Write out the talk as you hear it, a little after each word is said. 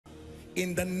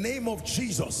in the name of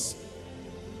Jesus.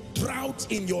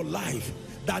 Drought in your life,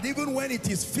 that even when it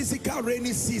is physical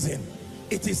rainy season,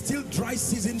 it is still dry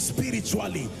season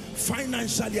spiritually,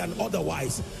 financially and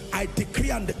otherwise. I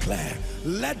decree and declare,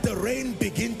 let the rain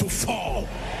begin to fall.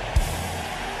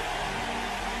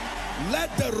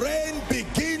 Let the rain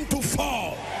begin to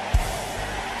fall.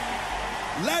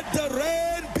 Let the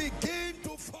rain begin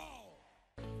to fall.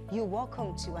 You're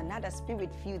welcome to another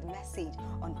spirit-filled message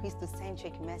on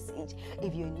Christocentric Message.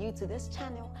 If you're new to this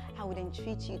channel, I would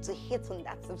entreat you to hit on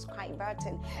that subscribe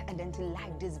button and then to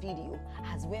like this video.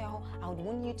 As well, I would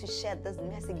want you to share this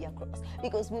message across,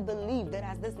 because we believe that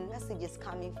as this message is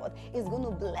coming forth, it's going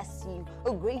to bless you.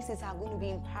 Graces are going to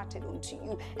be imparted unto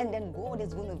you, and then God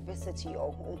is going to visit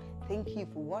your home. Thank you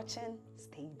for watching.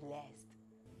 Stay blessed.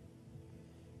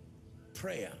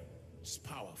 Prayer is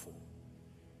powerful.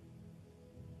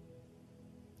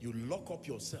 You lock up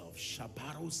yourself.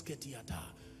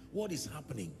 What is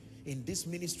happening in this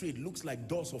ministry? It looks like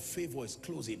doors of favor is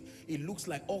closing. It looks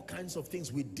like all kinds of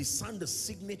things. We discern the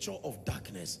signature of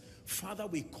darkness. Father,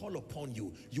 we call upon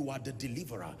you. You are the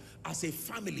deliverer. As a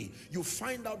family, you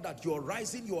find out that you're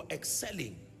rising, you're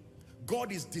excelling.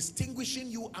 God is distinguishing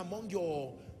you among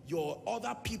your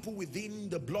other people within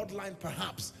the bloodline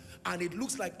perhaps, and it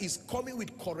looks like it's coming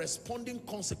with corresponding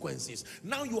consequences.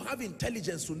 Now you have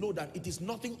intelligence to know that it is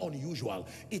nothing unusual.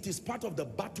 It is part of the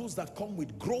battles that come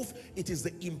with growth. It is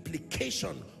the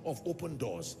implication of open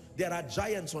doors. There are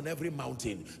giants on every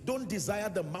mountain. Don't desire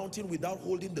the mountain without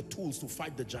holding the tools to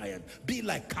fight the giant. Be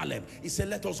like Caleb. He said,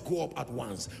 let us go up at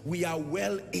once. We are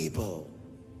well able.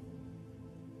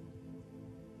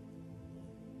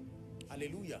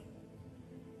 Hallelujah.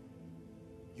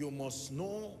 You must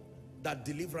know that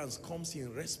deliverance comes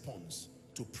in response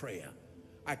to prayer.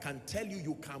 I can tell you,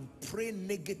 you can pray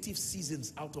negative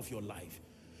seasons out of your life.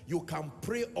 You can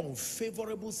pray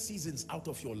unfavorable seasons out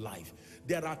of your life.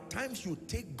 There are times you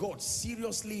take God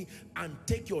seriously and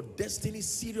take your destiny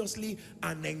seriously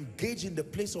and engage in the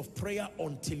place of prayer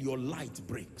until your light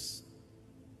breaks.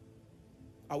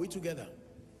 Are we together?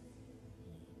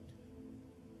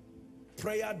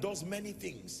 Prayer does many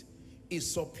things. It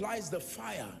supplies the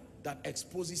fire that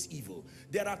exposes evil.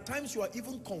 There are times you are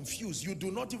even confused. You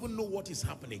do not even know what is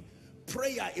happening.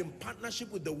 Prayer in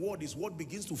partnership with the word is what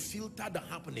begins to filter the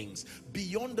happenings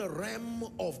beyond the realm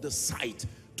of the sight,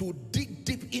 to dig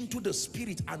deep into the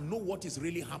spirit and know what is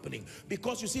really happening.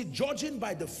 Because you see, judging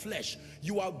by the flesh,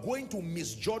 you are going to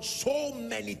misjudge so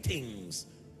many things.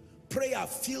 Prayer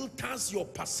filters your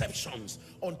perceptions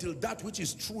until that which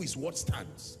is true is what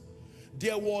stands.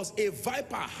 There was a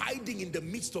viper hiding in the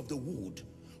midst of the wood,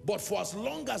 but for as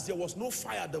long as there was no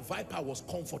fire, the viper was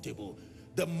comfortable.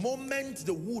 The moment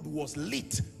the wood was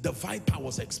lit, the viper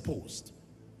was exposed.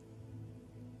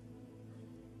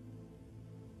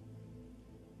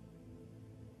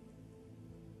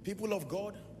 People of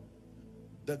God,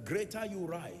 the greater you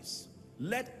rise,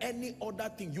 let any other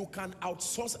thing, you can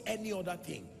outsource any other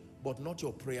thing, but not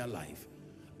your prayer life.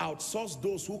 Outsource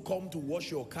those who come to wash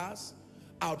your cars.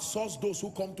 Outsource those who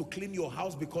come to clean your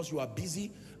house because you are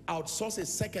busy. Outsource a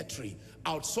secretary.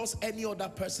 Outsource any other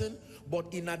person.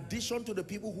 But in addition to the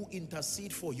people who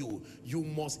intercede for you, you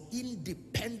must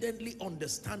independently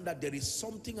understand that there is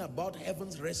something about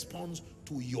heaven's response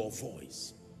to your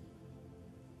voice.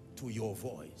 To your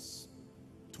voice.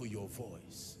 To your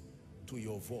voice. To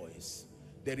your voice.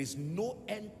 There is no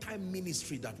end-time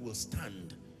ministry that will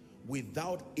stand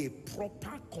without a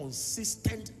proper,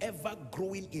 consistent,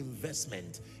 ever-growing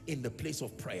investment in the place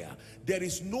of prayer. There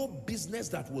is no business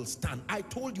that will stand. I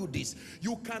told you this.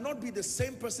 You cannot be the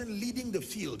same person leading the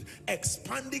field,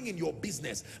 expanding in your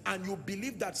business, and you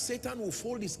believe that Satan will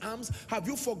fold his arms. Have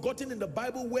you forgotten in the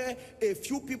Bible where a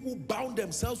few people bound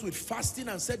themselves with fasting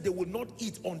and said they will not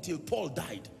eat until Paul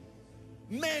died?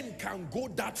 Men can go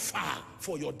that far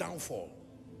for your downfall.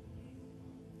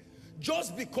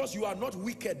 Just because you are not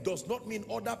wicked does not mean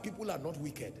other people are not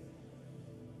wicked.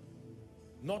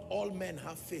 Not all men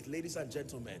have faith, ladies and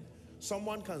gentlemen.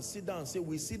 Someone can sit down and say,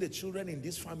 we see the children in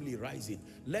this family rising.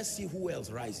 Let's see who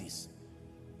else rises.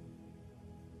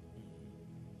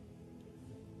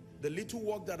 The little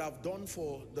work that I've done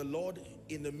for the Lord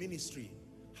in the ministry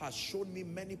has shown me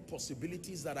many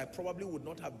possibilities that I probably would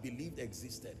not have believed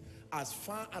existed, as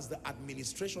far as the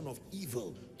administration of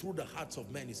evil through the hearts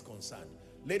of men is concerned.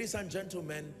 Ladies and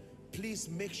gentlemen, please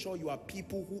make sure you are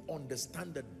people who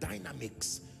understand the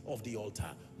dynamics of the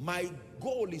altar. My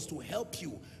goal is to help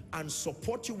you and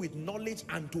support you with knowledge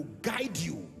and to guide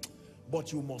you.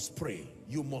 But you must pray.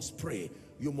 You must pray.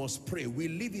 You must pray. We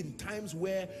live in times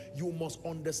where you must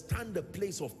understand the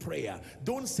place of prayer.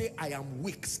 Don't say, I am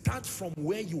weak. Start from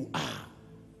where you are.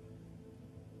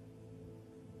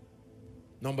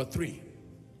 Number 3,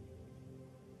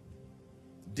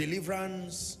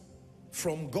 deliverance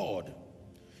from God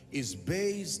is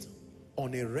based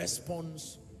on a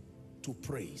response to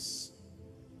praise.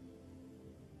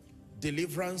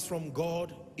 Deliverance from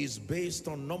God is based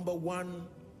on, number 1,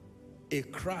 a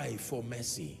cry for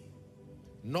mercy.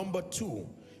 Number 2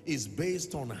 is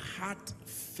based on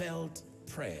heartfelt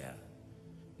prayer.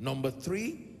 Number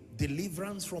 3,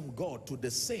 deliverance from God to the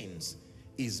saints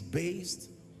is based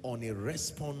on a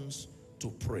response to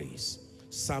praise.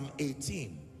 Psalm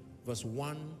 18 verse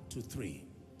 1 to 3.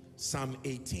 Psalm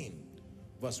 18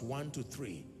 verse 1 to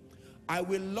 3. I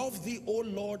will love thee, O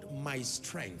Lord, my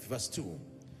strength. Verse 2.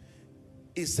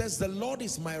 It says, the Lord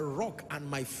is my rock and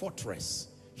my fortress.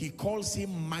 He calls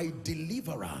him my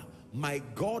deliverer, my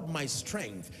God, my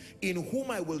strength, in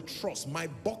whom I will trust, my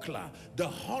buckler, the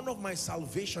horn of my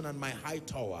salvation and my high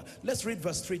tower. Let's read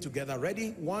verse 3 together. Ready?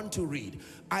 1 to read.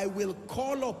 I will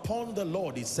call upon the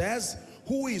Lord, it says,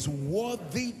 who is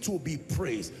worthy to be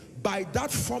praised. By that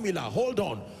formula, hold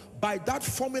on, by that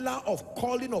formula of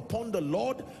calling upon the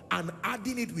Lord and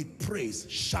adding it with praise,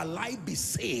 shall I be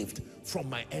saved from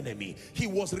my enemy. He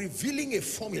was revealing a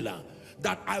formula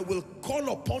that I will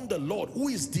call upon the Lord who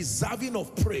is deserving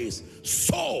of praise.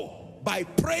 So by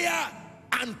prayer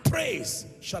and praise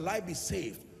shall I be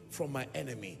saved from my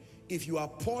enemy. If you are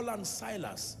Paul and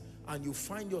Silas and you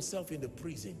find yourself in the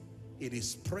prison, it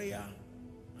is prayer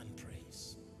and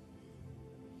praise.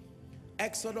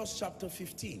 Exodus chapter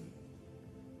 15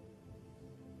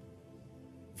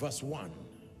 verse 1.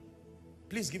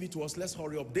 Please give it to us. Let's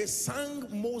hurry up. They sang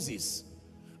Moses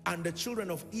and the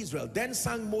children of Israel. Then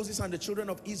sang Moses and the children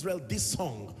of Israel this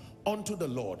song unto the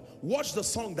Lord. Watch the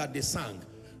song that they sang.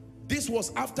 This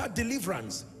was after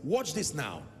deliverance. Watch this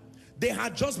now. They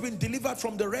had just been delivered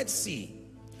from the Red Sea.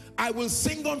 I will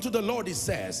sing unto the Lord, it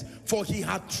says, for he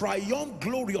hath triumphed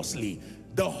gloriously.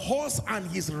 The horse and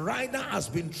his rider has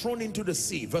been thrown into the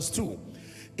sea. Verse 2.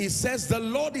 It says, the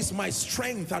Lord is my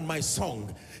strength and my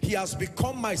song. He has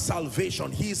become my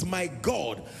salvation. He is my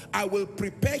God. I will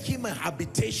prepare him a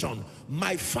habitation,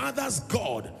 my father's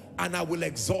God, and I will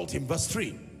exalt him. Verse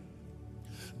 3.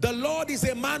 The Lord is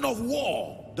a man of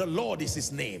war. The Lord is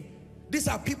his name. These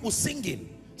are people singing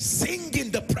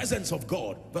the presence of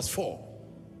God. Verse 4.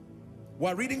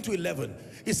 We're reading to 11.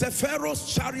 It said,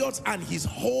 Pharaoh's chariots and his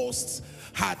hosts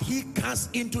had he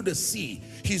cast into the sea.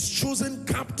 His chosen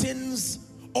captains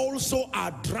also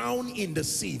are drowned in the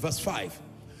sea. Verse 5.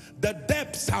 The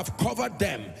depths have covered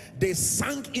them. They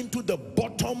sank into the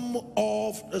bottom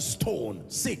of a stone.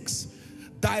 6.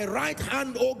 Thy right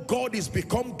hand, O God, is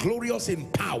become glorious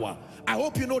in power. I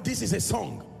hope you know this is a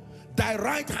song. Thy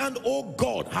right hand, O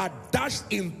God, had dashed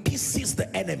in pieces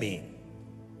the enemy.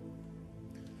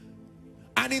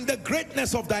 And in the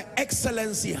greatness of thy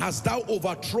excellency hast thou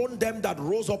overthrown them that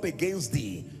rose up against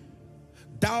thee.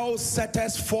 Thou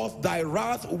settest forth thy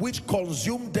wrath, which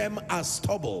consumed them as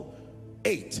stubble.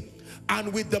 8.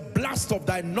 And with the blast of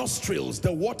thy nostrils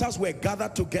the waters were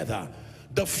gathered together.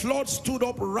 The flood stood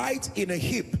up right in a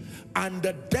heap, and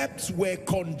the depths were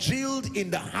congealed in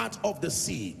the heart of the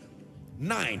sea.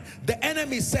 9. The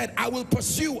enemy said, I will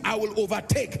pursue, I will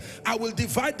overtake, I will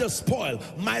divide the spoil.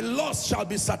 My loss shall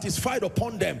be satisfied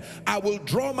upon them. I will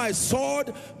draw my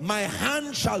sword, my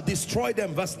hand shall destroy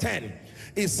them. Verse 10.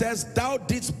 It says, thou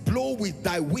didst blow with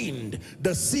thy wind,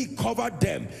 the sea covered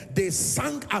them. They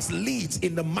sank as leads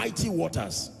in the mighty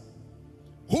waters.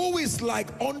 Who is like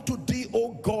unto thee,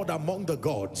 O God, among the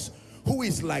gods? Who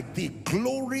is like thee,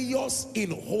 glorious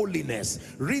in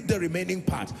holiness? Read the remaining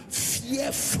part.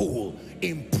 Fearful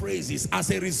in praises.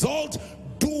 As a result,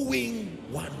 doing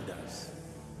wonders.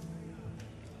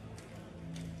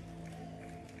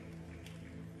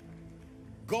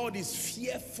 God is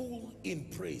fearful in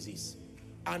praises.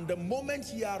 And the moment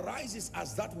he arises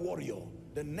as that warrior,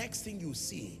 the next thing you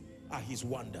see are his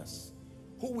wonders.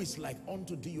 Who is like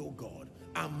unto thee, O God,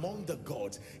 among the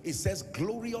gods? It says,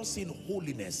 glorious in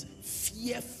holiness,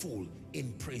 fearful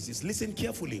in praises. Listen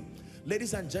carefully.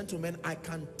 Ladies and gentlemen, I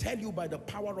can tell you by the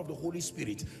power of the Holy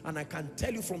Spirit, and I can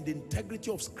tell you from the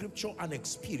integrity of scripture and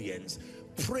experience,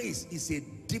 praise is a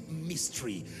deep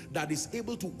mystery that is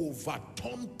able to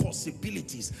overturn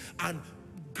possibilities and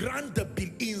grant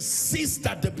insist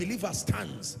that the believer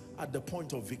stands at the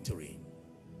point of victory.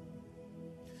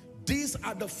 These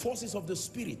are the forces of the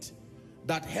Spirit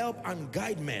that help and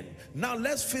guide men. Now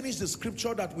let's finish the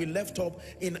scripture that we left up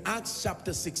in Acts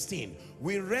chapter 16.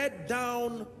 We read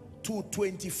down to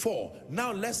 24.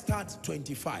 Now let's start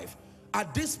 25.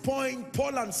 At this point,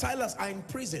 Paul and Silas are in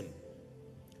prison.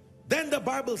 Then the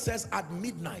Bible says at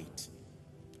midnight,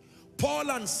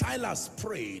 Paul and Silas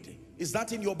prayed. Is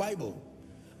that in your Bible?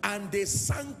 and they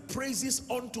sang praises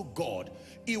unto God.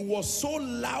 It was so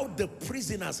loud the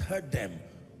prisoners heard them.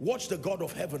 Watch the God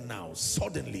of heaven now.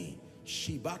 Suddenly,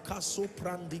 Shibaka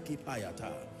Soprandiki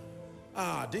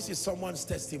Payata. This is someone's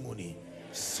testimony.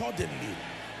 Suddenly,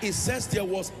 it says there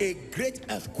was a great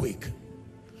earthquake,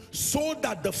 so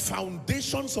that the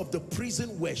foundations of the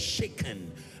prison were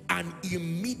shaken, and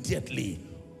immediately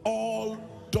all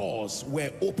doors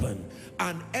were open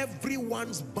and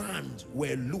everyone's bands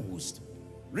were loosed.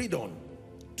 Read on.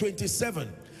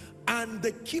 27. And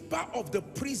the keeper of the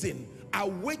prison,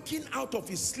 awaking out of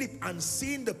his sleep and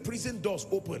seeing the prison doors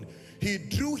open, he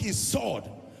drew his sword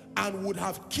and would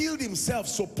have killed himself,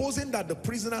 supposing that the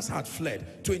prisoners had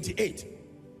fled. 28.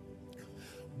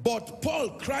 But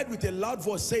Paul cried with a loud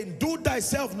voice, saying, do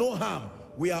thyself no harm,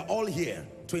 we are all here.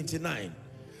 29.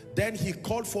 Then he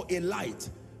called for a light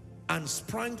and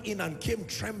sprang in and came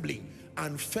trembling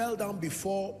and fell down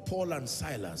before Paul and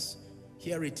Silas.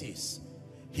 Here it is.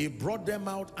 He brought them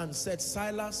out and said,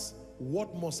 Silas,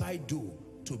 what must I do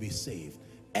to be saved?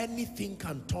 Anything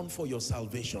can turn for your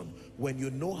salvation when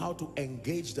you know how to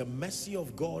engage the mercy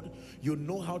of God, you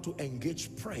know how to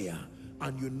engage prayer,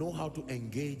 and you know how to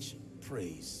engage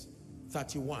praise.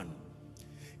 31.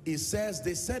 It says,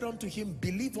 they said unto him,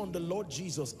 believe on the Lord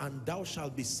Jesus, and thou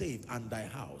shalt be saved, and thy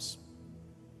house.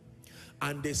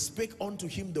 And they spake unto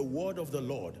him the word of the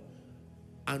Lord,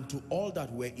 and to all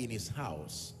that were in his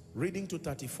house. Reading to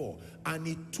 34. And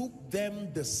he took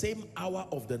them the same hour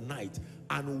of the night,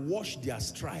 and washed their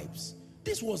stripes.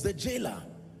 This was the jailer.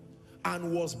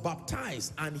 And was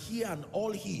baptized, and he and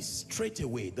all his,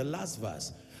 straightway, the last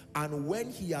verse. And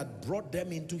when he had brought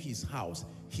them into his house,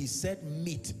 he set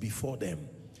meat before them,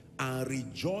 and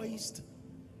rejoiced,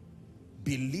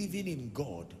 believing in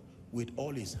God with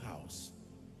all his house.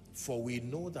 For we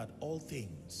know that all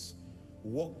things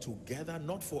work together,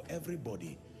 not for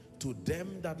everybody, to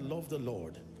them that love the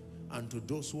Lord, and to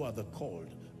those who are the called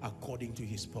according to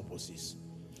his purposes.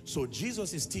 So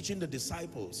Jesus is teaching the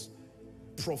disciples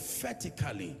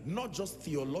prophetically, not just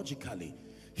theologically.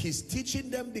 He's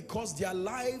teaching them because their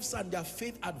lives and their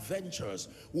faith adventures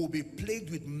will be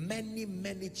plagued with many,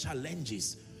 many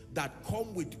challenges that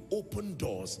come with open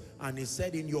doors. And he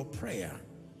said, in your prayer,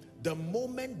 the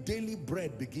moment daily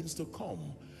bread begins to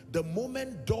come, the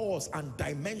moment doors and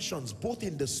dimensions, both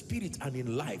in the spirit and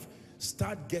in life,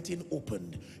 start getting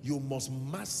opened, you must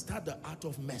master the art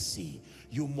of mercy.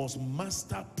 You must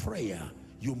master prayer.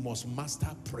 You must master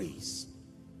praise.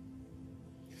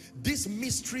 These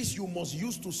mysteries you must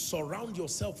use to surround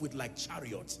yourself with like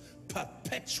chariots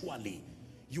perpetually.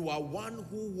 You are one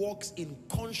who walks in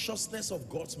consciousness of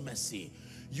God's mercy.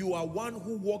 You are one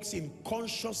who walks in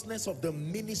consciousness of the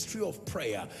ministry of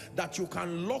prayer, that you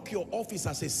can lock your office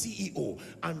as a CEO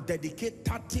and dedicate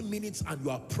 30 minutes and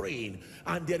you are praying.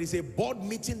 And there is a board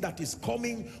meeting that is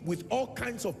coming with all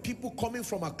kinds of people coming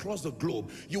from across the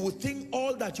globe. You would think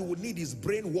all that you would need is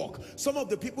brain work. Some of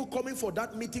the people coming for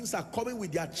that meetings are coming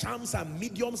with their charms and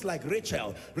mediums like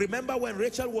Rachel. Remember when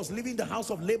Rachel was leaving the house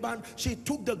of Laban, she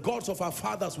took the gods of her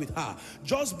fathers with her.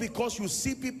 Just because you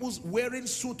see people wearing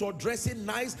suit or dressing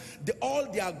nice,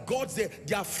 all their gods,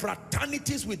 their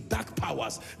fraternities with dark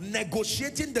powers,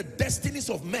 negotiating the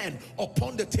destinies of men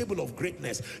upon the table of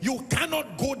greatness. You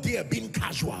cannot go there being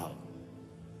casual.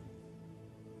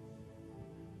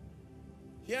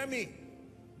 Hear me.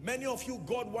 Many of you,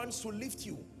 God wants to lift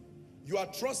you. You are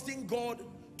trusting God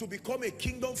to become a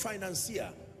kingdom financier.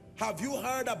 Have you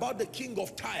heard about the king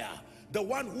of Tyre? The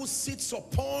one who sits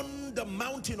upon the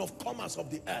mountain of commerce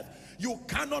of the earth. You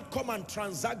cannot come and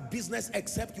transact business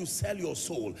except you sell your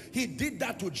soul. He did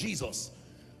that to Jesus.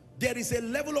 There is a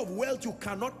level of wealth you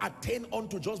cannot attain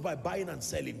unto just by buying and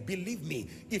selling. Believe me,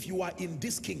 if you are in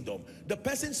this kingdom, the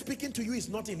person speaking to you is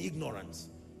not in ignorance.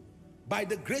 By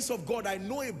the grace of God, I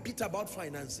know a bit about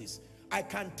finances. I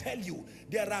can tell you,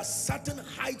 there are certain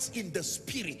heights in the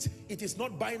spirit. It is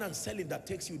not buying and selling that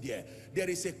takes you there. There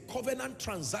is a covenant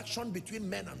transaction between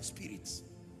men and spirits.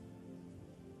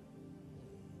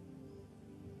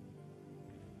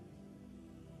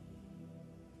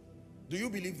 Do you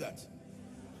believe that?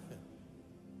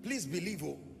 Please believe.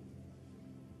 Oh.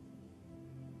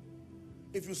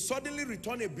 If you suddenly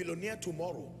return a billionaire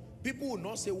tomorrow, people will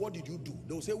not say, what did you do?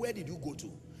 They will say, where did you go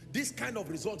to? This kind of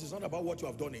result is not about what you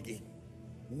have done again.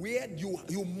 Where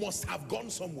you must have gone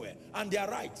somewhere. And they are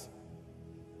right.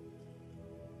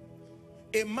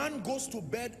 A man goes to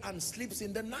bed and sleeps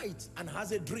in the night and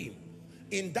has a dream.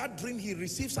 In that dream, he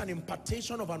receives an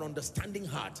impartation of an understanding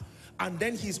heart. And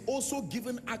then he's also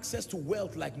given access to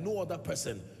wealth like no other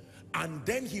person. And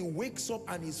then he wakes up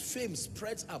and his fame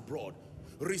spreads abroad.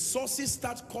 Resources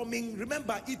start coming.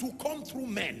 Remember, it will come through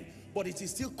men. but it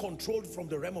is still controlled from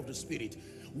the realm of the spirit.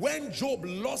 When Job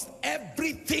lost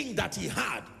everything that he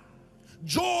had,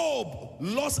 Job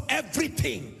lost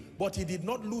everything, but he did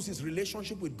not lose his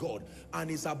relationship with God and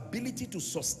his ability to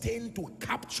sustain, to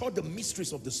capture the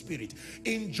mysteries of the spirit.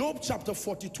 In Job chapter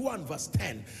 42 and verse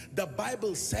 10, the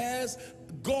Bible says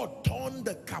God turned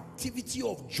the captivity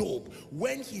of Job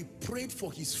when he prayed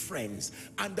for his friends.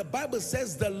 And the Bible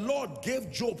says the Lord gave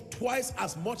Job twice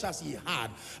as much as he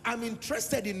had. I'm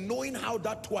interested in knowing how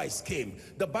that twice came.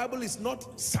 The Bible is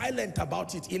not silent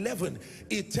about it. 11,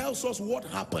 it tells us what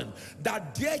happened.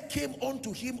 That there came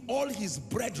unto him all his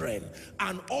brethren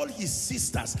and all his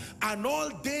sisters and all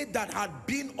they that had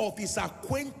been of his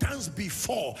acquaintance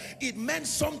before. It meant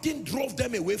something drove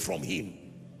them away from him.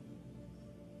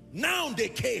 Now they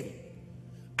came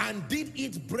and did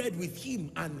eat bread with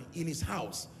him and in his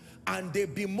house, and they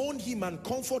bemoaned him and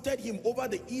comforted him over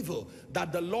the evil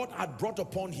that the Lord had brought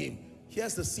upon him.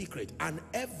 Here's the secret. And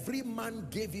every man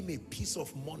gave him a piece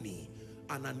of money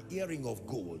and an earring of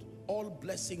gold. All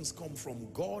blessings come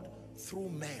from God through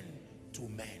men to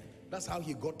men. That's how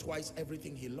he got twice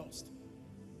everything he lost.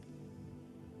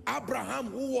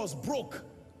 Abraham, who was broke,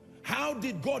 how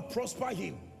did God prosper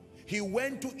him? He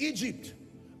went to Egypt,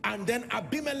 and then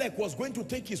Abimelech was going to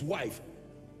take his wife,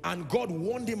 and God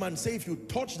warned him and said, if you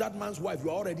touch that man's wife, you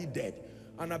are already dead.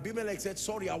 And Abimelech said,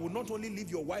 sorry, I will not only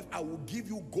leave your wife, I will give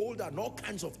you gold and all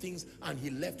kinds of things, and he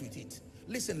left with it.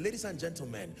 Listen, ladies and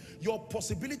gentlemen, your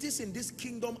possibilities in this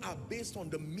kingdom are based on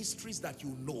the mysteries that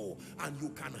you know and you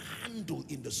can handle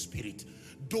in the spirit.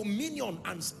 Dominion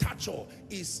and stature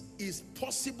is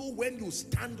possible when you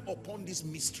stand upon this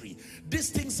mystery. These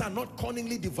things are not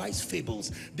cunningly devised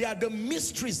fables. They are the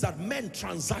mysteries that men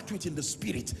transact with in the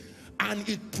spirit, and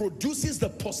it produces the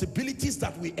possibilities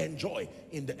that we enjoy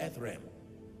in the earth realm.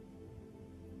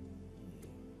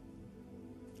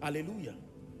 Hallelujah.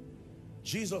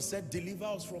 Jesus said, deliver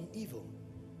us from evil.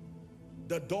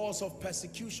 The doors of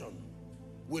persecution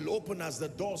will open as the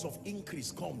doors of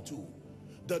increase come too.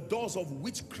 The doors of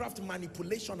witchcraft,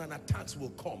 manipulation and attacks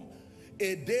will come.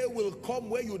 A day will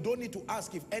come where you don't need to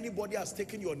ask if anybody has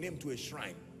taken your name to a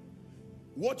shrine.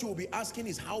 What you will be asking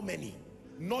is how many,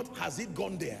 not has it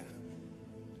gone there.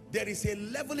 There is a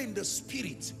level in the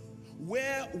spirit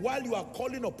where while you are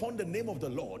calling upon the name of the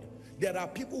Lord, there are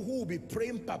people who will be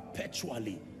praying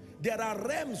perpetually. There are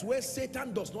realms where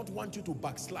Satan does not want you to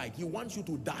backslide. He wants you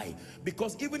to die,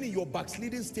 because even in your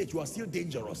backsliding state, you are still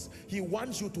dangerous. He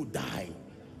wants you to die.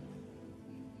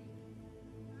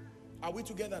 Are we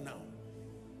together now?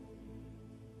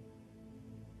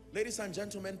 Ladies and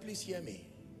gentlemen, please hear me.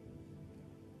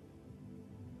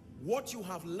 What you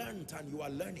have learned and you are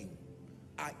learning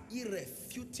are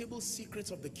irrefutable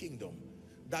secrets of the kingdom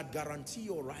that guarantee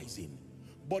your rising.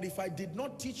 But if I did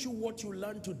not teach you what you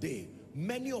learned today,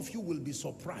 many of you will be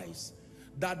surprised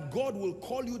that God will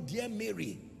call you, dear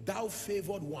Mary, thou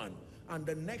favored one. And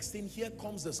the next thing, here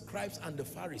comes the scribes and the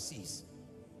Pharisees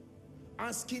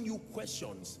asking you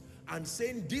questions and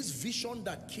saying, this vision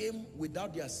that came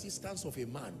without the assistance of a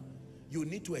man, you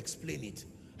need to explain it.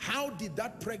 How did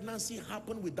that pregnancy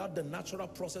happen without the natural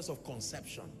process of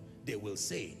conception? They will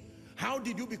say. How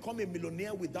did you become a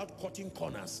millionaire without cutting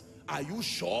corners? Are you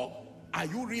sure? Are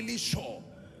you really sure?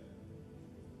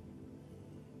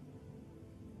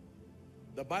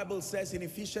 The Bible says in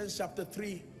Ephesians chapter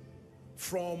 3,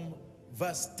 from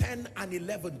verse 10 and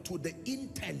 11 to the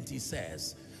intent, he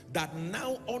says that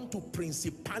now unto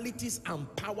principalities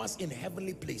and powers in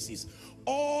heavenly places.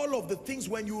 All of the things,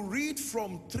 when you read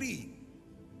from 3,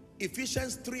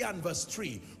 Ephesians 3 and verse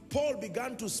 3, Paul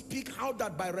began to speak how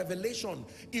that by revelation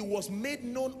it was made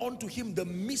known unto him the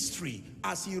mystery,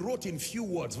 as he wrote in few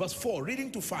words. Verse 4,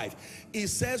 reading to 5, it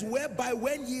says, whereby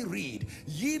when ye read,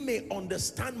 ye may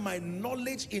understand my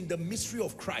knowledge in the mystery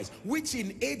of Christ, which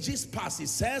in ages past, it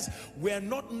says, were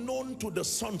not known to the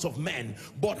sons of men,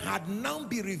 but had now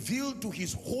been revealed to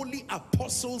his holy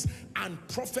apostles and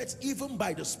prophets, even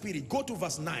by the Spirit. Go to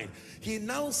verse 9. He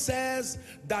now says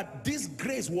that this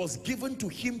grace was given to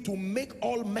him to make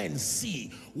all men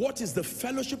see what is the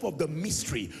fellowship of the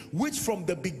mystery, which from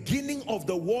the beginning of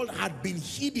the world had been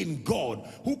hid in God,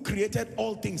 who created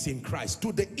all things in Christ.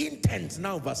 To the intent,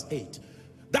 now verse 8.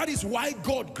 That is why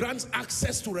God grants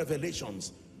access to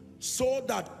revelations, so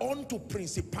that unto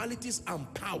principalities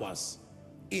and powers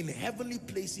in heavenly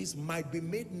places might be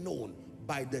made known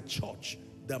by the church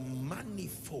the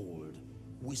manifold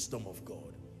wisdom of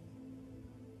God.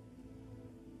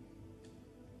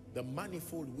 The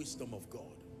manifold wisdom of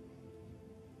God.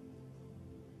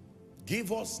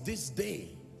 Give us this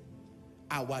day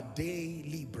our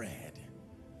daily bread.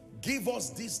 Give us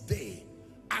this day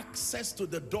access to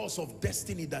the doors of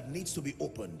destiny that needs to be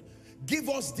opened. Give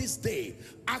us this day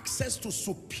access to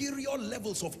superior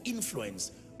levels of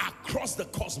influence across the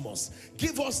cosmos.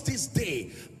 Give us this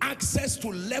day access to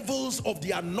levels of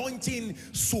the anointing,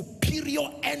 superior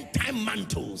end-time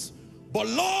mantles. But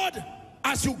Lord,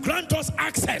 as you grant us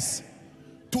access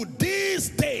to this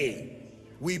day,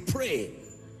 we pray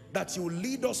that you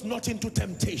lead us not into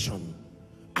temptation.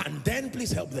 And then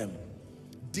please help them.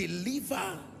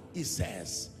 Deliver, it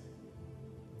says,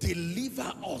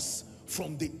 deliver us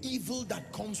from the evil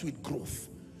that comes with growth.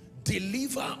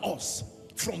 Deliver us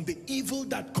from the evil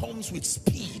that comes with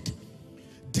speed.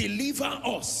 Deliver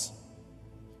us.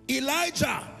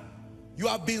 Elijah, you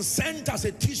have been sent as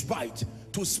a Tishbite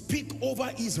to speak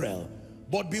over Israel.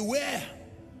 But beware,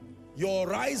 your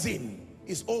rising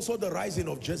is also the rising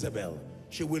of Jezebel.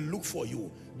 She will look for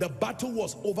you. The battle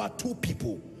was over two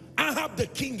people. Ahab the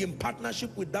king, in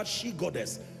partnership with that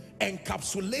she-goddess,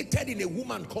 encapsulated in a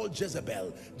woman called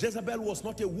Jezebel. Jezebel was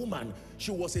not a woman.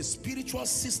 She was a spiritual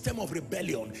system of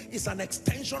rebellion. It's an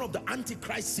extension of the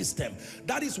Antichrist system.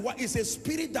 That is why it's a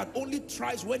spirit that only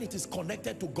thrives when it is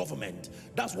connected to government.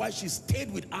 That's why she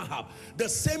stayed with Ahab. The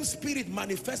same spirit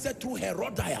manifested through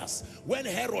Herodias when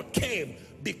Herod came,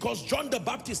 because John the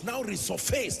Baptist now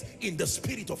resurfaced in the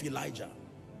spirit of Elijah.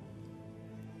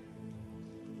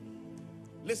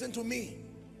 Listen to me.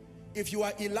 If you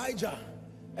are Elijah,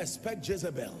 expect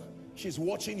Jezebel. She's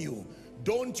watching you.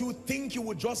 Don't you think you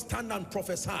would just stand and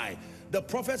prophesy. The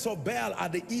prophets of Baal are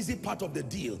the easy part of the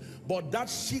deal, but that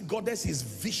she-goddess is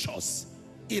vicious.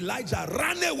 Elijah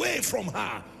ran away from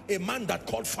her, a man that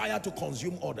called fire to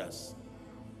consume others.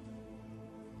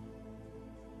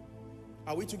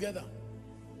 Are we together?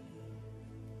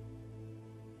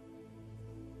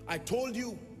 I told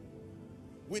you,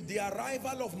 with the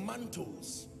arrival of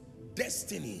mantles,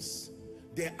 destinies,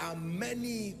 there are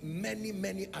many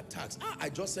attacks. I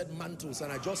just said mantles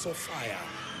and I just saw fire.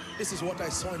 This is what I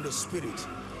saw in the spirit.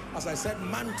 As I said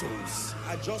mantles,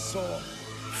 I just saw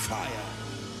fire.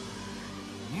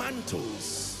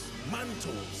 Mantles,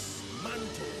 mantles,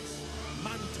 mantles,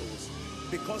 mantles.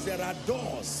 Because there are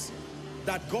doors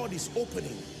that God is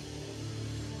opening.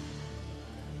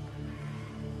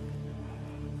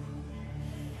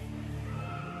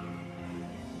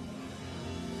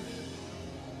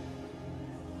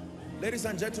 Ladies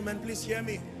and gentlemen, please hear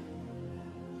me.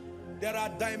 There are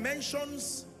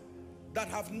dimensions that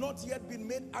have not yet been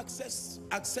made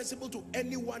accessible to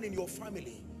anyone in your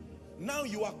family. Now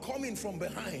you are coming from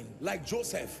behind like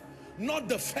Joseph. Not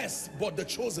the first, but the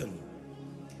chosen.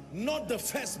 Not the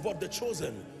first, but the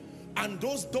chosen. And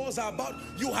those doors are about,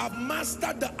 you have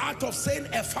mastered the art of saying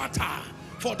Ephata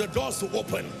for the doors to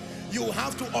open. You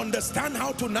have to understand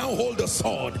how to now hold the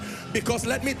sword. Because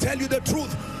let me tell you the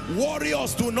truth,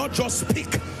 warriors do not just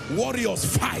speak, warriors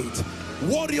fight.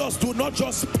 Warriors do not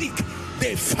just speak,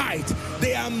 they fight.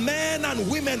 They are men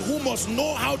and women who must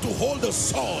know how to hold the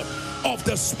sword of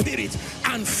the spirit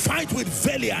and fight with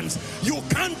valiance. You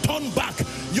can't turn back.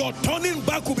 Your turning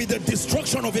back will be the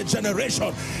destruction of a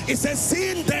generation. It says,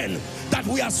 seeing then that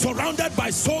we are surrounded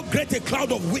by so great a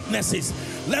cloud of witnesses,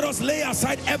 let us lay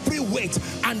aside every weight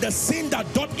and the sin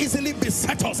that doth easily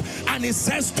beset us. And it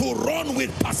says to run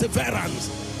with perseverance.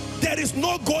 There is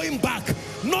no going back,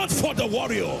 not for the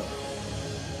warrior.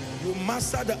 You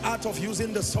master the art of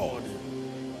using the sword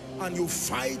and you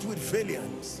fight with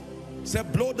valiance. Say,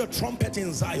 blow the trumpet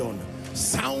in Zion,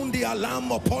 sound the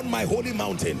alarm upon my holy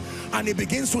mountain. And he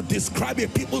begins to describe a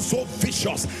people so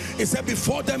vicious. He said,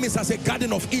 before them is as a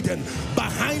garden of Eden,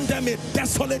 behind them a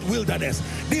desolate wilderness.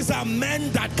 These are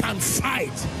men that can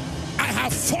fight. I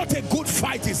have fought a good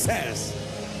fight, he says.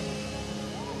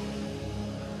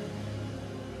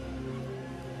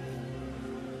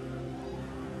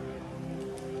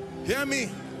 Hear me.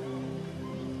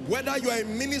 Whether you are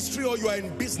in ministry or you are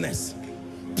in business,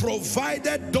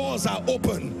 provided doors are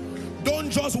open,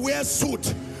 don't just wear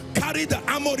suit. Carry the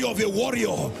armory of a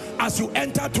warrior as you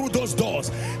enter through those doors.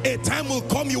 A time will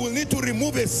come you will need to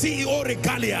remove a CEO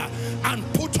regalia and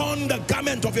put on the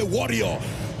garment of a warrior.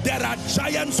 There are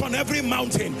giants on every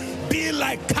mountain. Be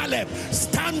like Caleb.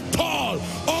 Stand tall.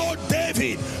 Oh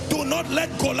David, do not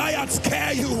let Goliath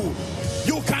scare you.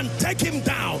 You can take him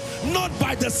down, not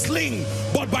by the sling,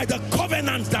 but by the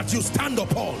covenant that you stand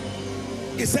upon.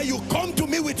 He said, you come to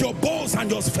me with your bows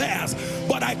and your spears,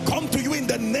 but I come to you in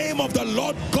the name of the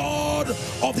Lord God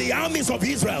of the armies of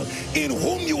Israel, in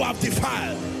whom you have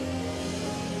defiled.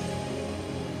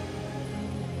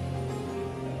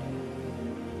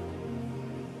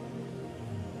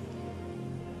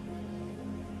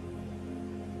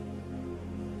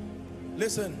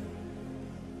 Listen,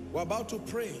 we're about to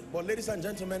pray, but ladies and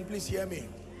gentlemen, please hear me.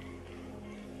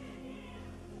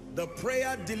 The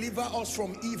prayer deliver us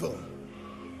from evil.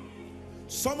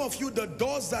 Some of you, the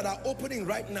doors that are opening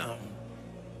right now,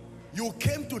 you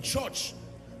came to church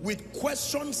with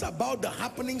questions about the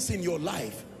happenings in your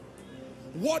life.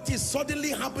 What is suddenly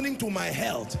happening to my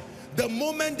health? The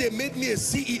moment they made me a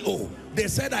CEO, they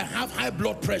said I have high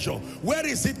blood pressure. Where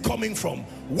is it coming from?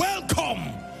 Welcome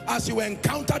as you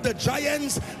encounter the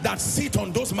giants that sit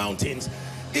on those mountains.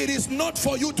 It is not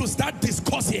for you to start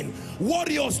discussing.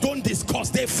 Warriors don't discuss,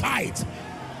 they fight.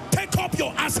 Take up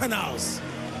your arsenals.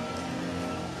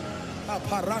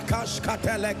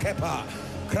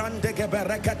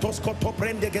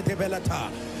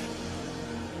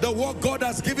 The work God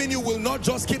has given you will not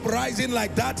just keep rising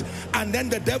like that and then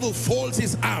the devil folds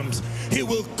his arms. He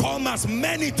will come as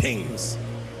many things.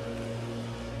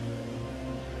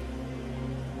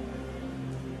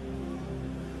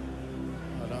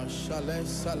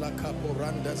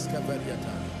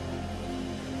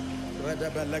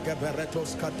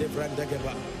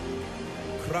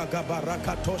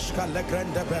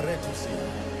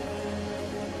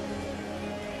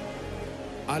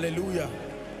 Hallelujah.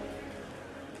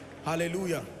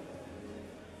 Hallelujah.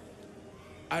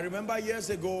 I remember years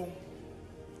ago,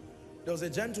 there was a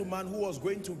gentleman who was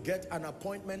going to get an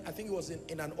appointment. I think he was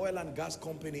in an oil and gas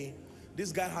company.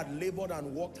 This guy had labored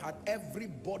and worked hard.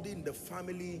 Everybody in the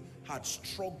family had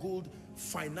struggled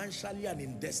financially and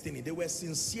in destiny. They were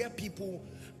sincere people.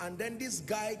 And then this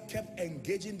guy kept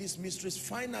engaging these mysteries.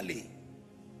 Finally,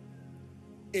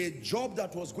 a job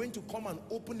that was going to come and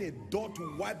open a door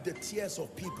to wipe the tears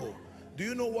of people. Do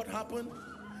you know what happened?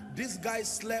 This guy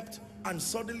slept and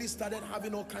suddenly started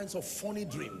having all kinds of funny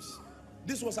dreams.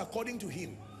 This was according to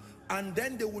him. And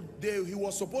then he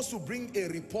was supposed to bring a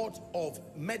report of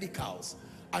medicals,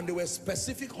 and there were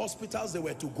specific hospitals they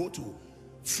were to go to.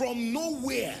 From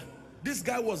nowhere, this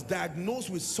guy was diagnosed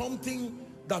with something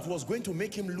that was going to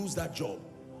make him lose that job.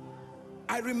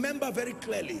 I remember very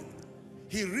clearly,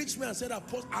 he reached me and said,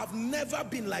 Apostle, I've never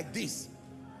been like this.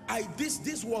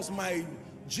 This was my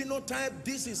genotype,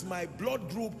 this is my blood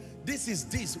group, this is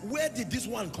this. Where did this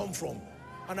one come from?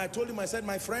 And I told him, I said,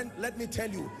 my friend, let me tell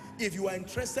you, if you are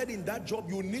interested in that job,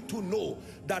 you need to know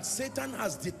that Satan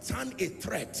has turned a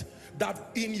threat,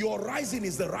 that in your rising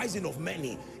is the rising of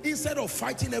many. Instead of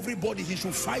fighting everybody, he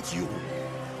should fight you.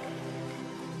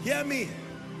 Hear me,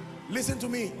 listen to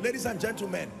me, ladies and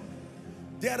gentlemen.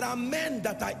 There are men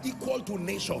that are equal to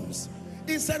nations.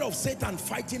 Instead of Satan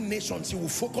fighting nations, he will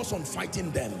focus on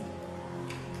fighting them.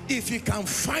 If he can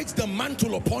fight the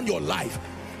mantle upon your life,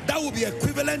 that will be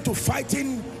equivalent to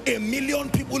fighting 1 million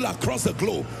people across the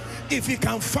globe. If he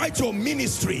can fight your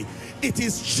ministry, it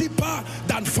is cheaper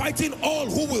than fighting all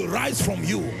who will rise from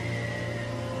you.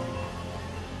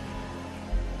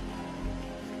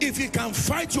 If he can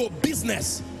fight your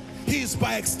business, he is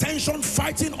by extension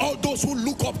fighting all those who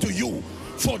look up to you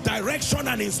for direction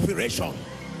and inspiration.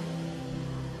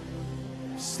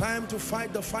 It's time to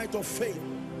fight the fight of faith.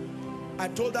 I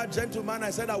told that gentleman,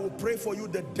 I said, I will pray for you.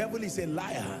 The devil is a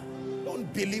liar.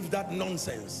 Don't believe that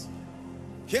nonsense.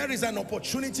 Here is an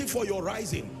opportunity for your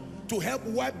rising to help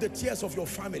wipe the tears of your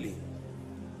family.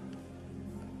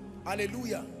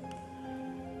 Hallelujah.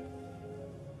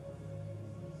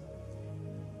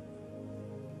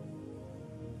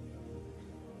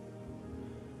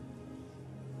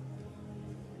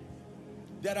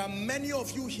 There are many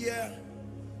of you here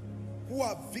who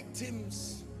are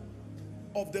victims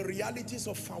of the realities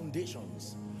of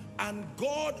foundations, and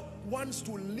God wants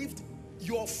to lift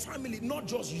your family, not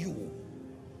just you.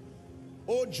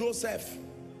 Oh Joseph,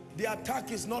 the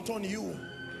attack is not on you.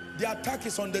 The attack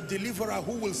is on the deliverer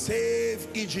who will save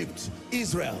Egypt,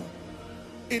 Israel.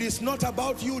 It is not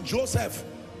about you, Joseph.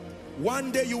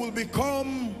 One day you will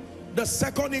become the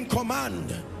second in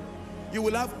command. You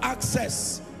will have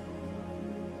access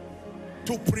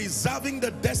to preserving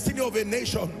the destiny of a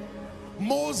nation.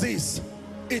 Moses,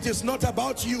 it is not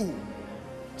about you.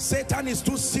 Satan is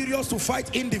too serious to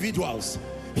fight individuals.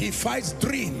 He fights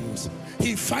dreams.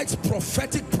 He fights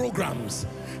prophetic programs.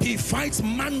 He fights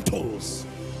mantles.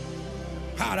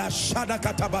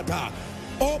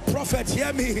 Oh prophet,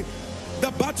 hear me.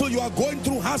 The battle you are going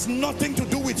through has nothing to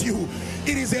do with you.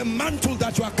 It is a mantle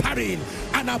that you are carrying,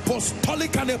 an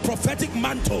apostolic and a prophetic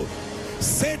mantle.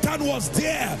 Satan was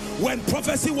there when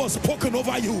prophecy was spoken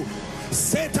over you.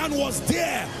 Satan was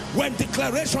there when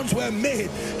declarations were made.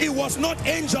 It was not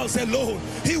angels alone.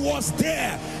 He was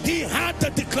there. He had the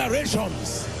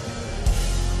declarations.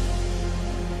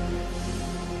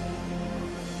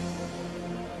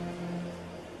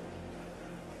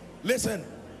 Listen,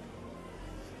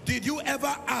 did you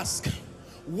ever ask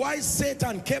why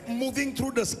Satan kept moving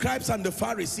through the scribes and the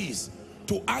Pharisees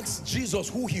to ask Jesus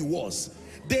who he was.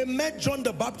 They met John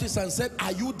the Baptist and said,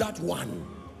 are you that one?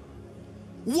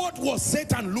 What was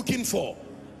Satan looking for?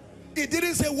 He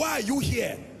didn't say, why are you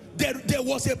here? There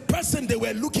was a person they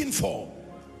were looking for.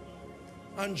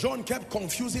 And John kept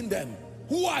confusing them.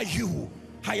 Who are you?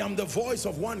 I am the voice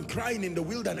of one crying in the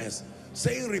wilderness,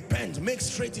 saying, repent, make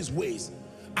straight his ways.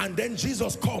 And then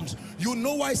Jesus comes. You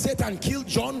know why Satan killed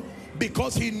John?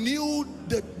 Because he knew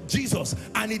Jesus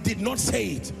and he did not say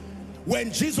it.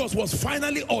 When Jesus was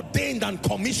finally ordained and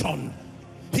commissioned,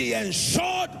 he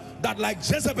ensured that, like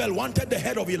Jezebel wanted the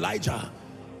head of Elijah,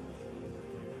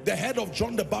 the head of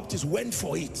John the Baptist went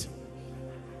for it.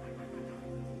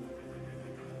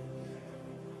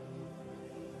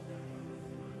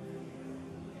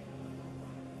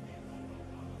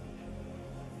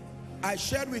 I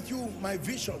shared with you my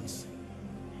visions.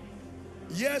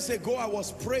 Years ago, I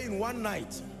was praying one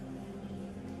night,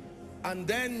 and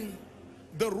then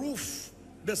the roof,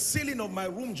 the ceiling of my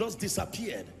room just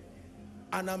disappeared.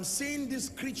 And I'm seeing this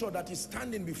creature that is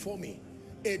standing before me.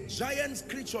 A giant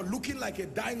creature looking like a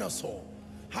dinosaur,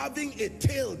 having a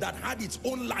tail that had its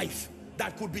own life,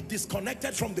 that could be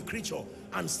disconnected from the creature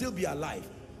and still be alive.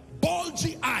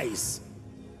 Bulgy eyes.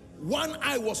 One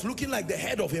eye was looking like the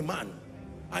head of a man,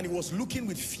 and he was looking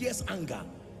with fierce anger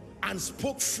and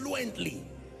spoke fluently.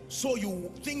 So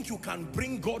you think you can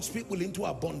bring God's people into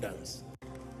abundance.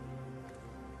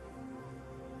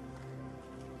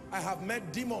 I have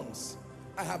met demons.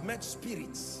 I have met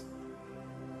spirits.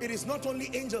 It is not only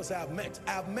angels I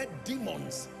have met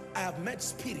demons, I have met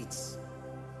spirits.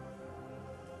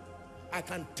 I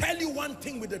can tell you one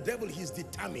thing with the devil: he's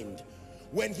determined.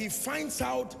 When he finds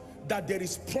out that there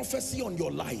is prophecy on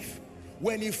your life,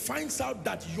 when he finds out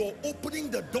that you're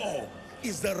opening the door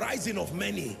is the rising of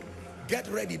many, get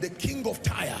ready. The king of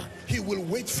Tyre, he will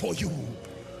wait for you.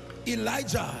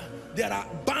 Elijah, there are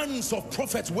bands of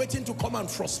prophets waiting to come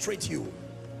and frustrate you.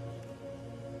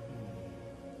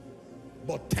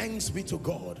 But thanks be to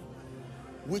God,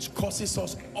 which causes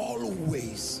us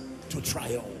always to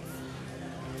triumph.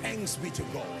 Thanks be to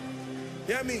God.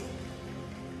 Hear me.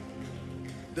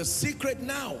 The secret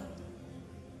now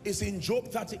is in Job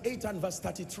 38 and verse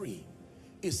 33.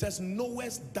 It says,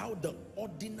 knowest thou the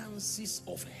ordinances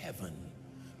of heaven,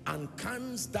 and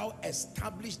canst thou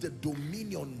establish the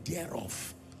dominion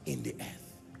thereof in the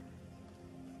earth?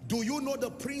 Do you know the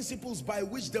principles by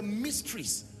which, the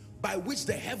mysteries by which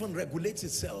the heaven regulates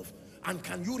itself? And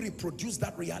can you reproduce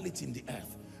that reality in the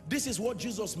earth? This is what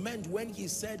Jesus meant when he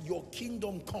said, your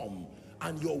kingdom come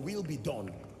and your will be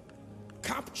done.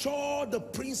 Capture the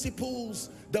principles,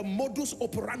 the modus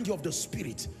operandi of the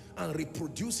Spirit, and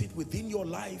reproduce it within your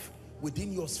life,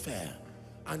 within your sphere,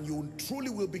 and you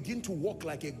truly will begin to walk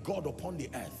like a God upon the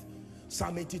earth.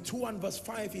 Psalm 82 and verse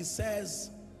 5, he says,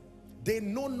 they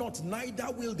know not, neither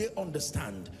will they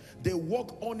understand. They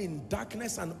walk on in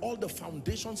darkness, and all the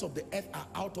foundations of the earth are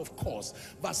out of course.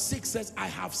 Verse 6 says, I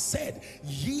have said,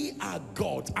 ye are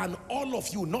gods, and all of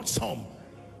you, not some,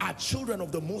 are children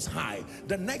of the Most High.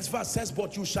 The next verse says,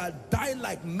 but you shall die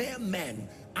like mere men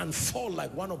and fall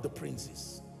like one of the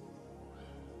princes.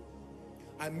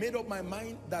 I made up my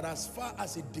mind that as far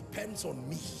as it depends on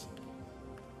me,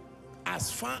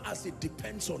 as far as it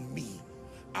depends on me,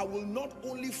 I will not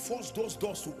only force those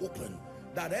doors to open,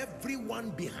 that everyone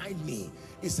behind me,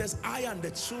 it says, I and the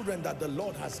children that the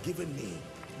Lord has given me,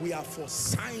 we are for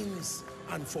signs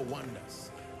and for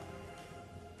wonders.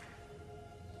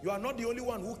 You are not the only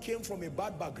one who came from a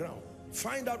bad background.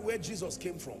 Find out where Jesus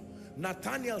came from.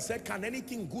 Nathanael said, can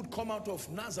anything good come out of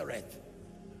Nazareth?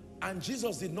 And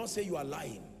Jesus did not say you are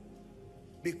lying,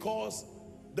 because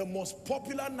the most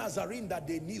popular Nazarene that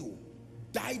they knew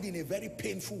died in a very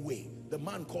painful way, the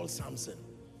man called Samson.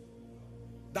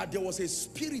 That there was a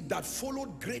spirit that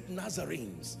followed great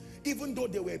Nazarenes, even though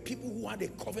there were people who had a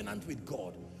covenant with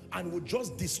God, and would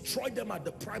just destroy them at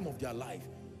the prime of their life.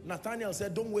 Nathanael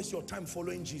said, don't waste your time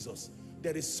following Jesus.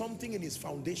 There is something in his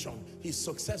foundation. His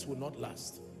success will not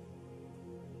last.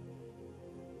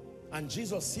 And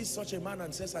Jesus sees such a man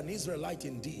and says, an Israelite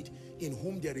indeed, in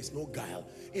whom there is no guile.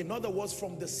 In other words,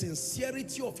 from the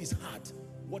sincerity of his heart,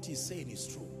 what he's saying is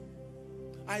true.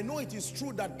 I know it is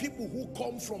true that people who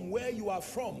come from where you are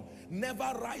from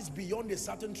never rise beyond a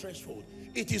certain threshold.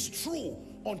 It is true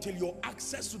until your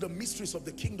access to the mysteries of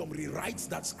the kingdom rewrites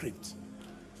that script.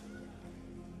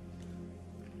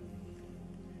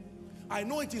 I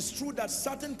know it is true that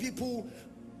certain people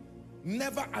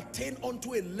never attain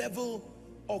onto a level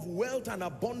of wealth and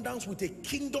abundance with a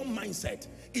kingdom mindset.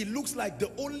 It looks like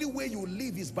the only way you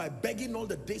live is by begging all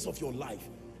the days of your life.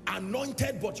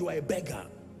 Anointed, but you are a beggar.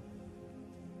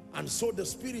 And so the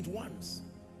Spirit wants.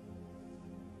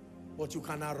 But you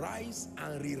can arise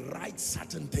and rewrite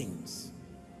certain things.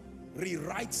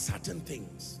 Rewrite certain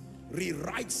things.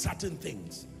 Rewrite certain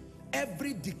things.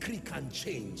 Every decree can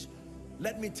change.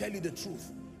 Let me tell you the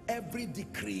truth. Every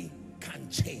decree can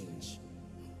change.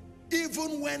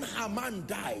 Even when Haman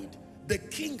died, the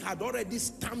king had already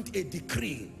stamped a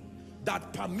decree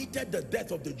that permitted the death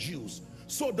of the Jews.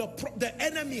 So the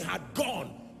enemy had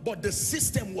gone, but the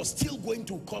system was still going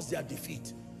to cause their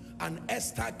defeat. And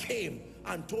Esther came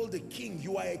and told the king,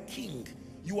 you are a king.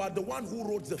 You are the one who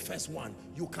wrote the first one.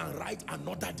 You can write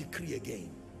another decree again.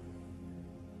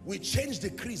 We change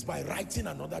decrees by writing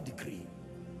another decree.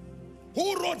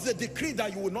 Who wrote the decree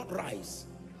that you will not rise?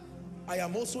 I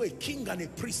am also a king and a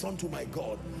priest unto my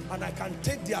God, and I can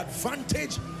take the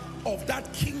advantage of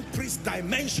that king-priest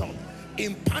dimension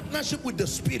in partnership with the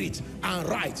Spirit and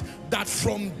write that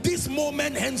from this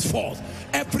moment henceforth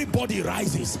everybody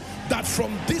rises. That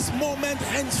from this moment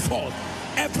henceforth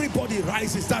everybody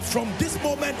rises. That from this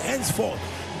moment henceforth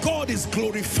God is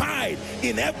glorified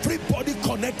in everybody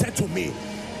connected to me.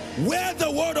 Where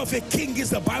the word of a king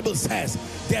is, the Bible says,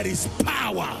 there is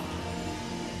power.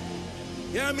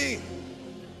 Hear me?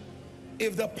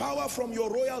 If the power from your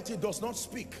royalty does not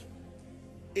speak,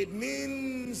 it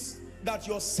means that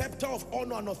your scepter of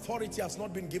honor and authority has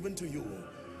not been given to you,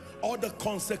 or the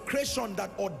consecration that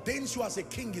ordains you as a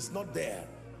king is not there,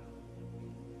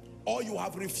 or you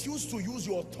have refused to use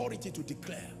your authority to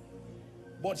declare.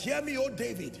 But hear me, O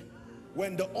David,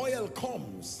 when the oil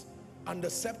comes and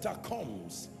the scepter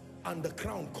comes and the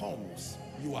crown comes,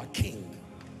 you are king.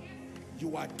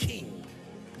 You are king.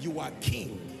 You are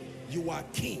king. You are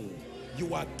king.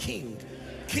 You are king.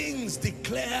 Kings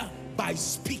declare by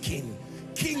speaking.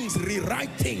 Kings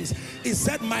rewrite things. He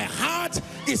said, my heart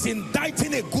is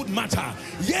inditing a good matter.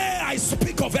 Yea, I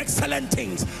speak of excellent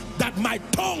things, that my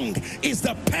tongue is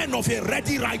the pen of a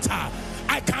ready writer.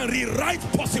 I can rewrite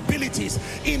possibilities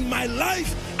in my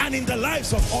life and in the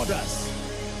lives of others.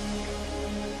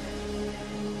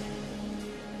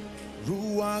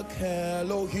 Ruach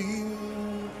Elohim,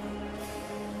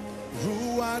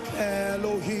 Ruach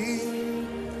Elohim,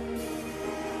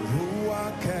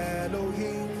 Ruach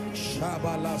Elohim,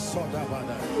 Shabala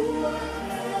Sodabada.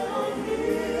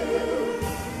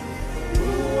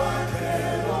 Ruach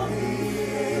Elohim,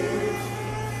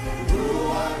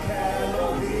 Ruach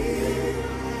Elohim,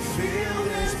 fill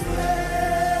this place.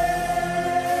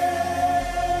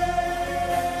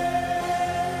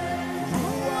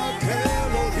 Ruach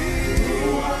Elohim,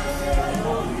 Ruach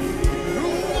Elohim,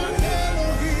 Ruach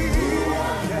Elohim,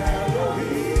 Ruach Elohim,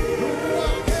 Ruach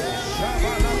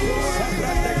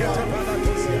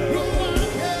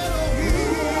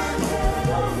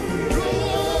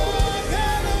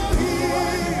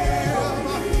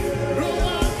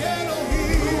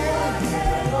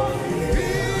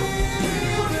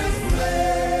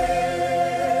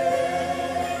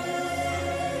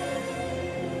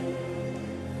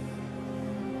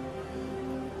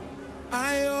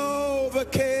I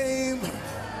overcame.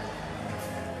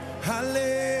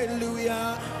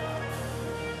 Hallelujah.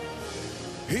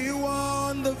 He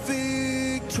won the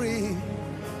victory.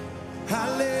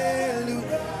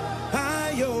 Hallelujah.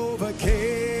 I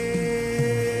overcame.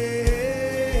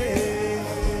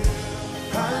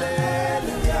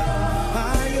 Hallelujah.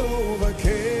 I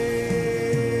overcame.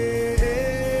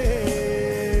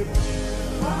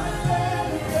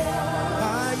 Hallelujah.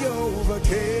 I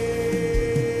overcame.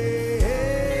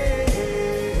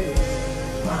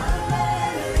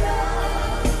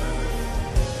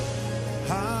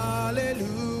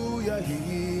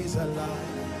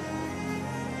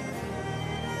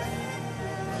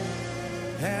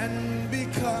 And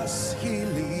because he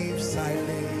lives, I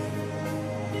live.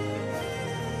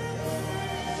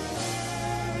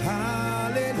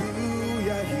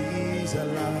 Hallelujah, he's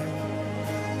alive.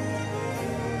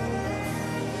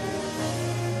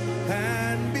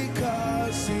 And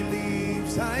because he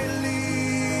lives, I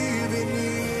live in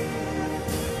him.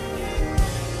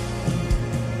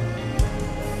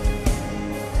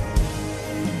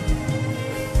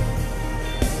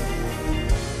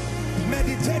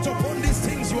 Meditate upon these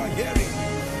things you are hearing,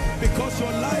 because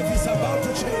your life is about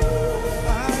to change.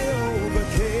 I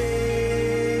overcame.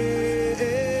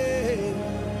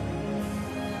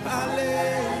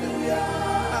 Hallelujah.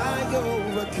 I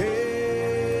overcame.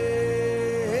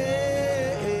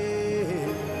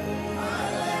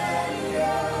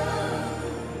 Hallelujah.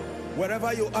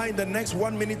 Wherever you are in the next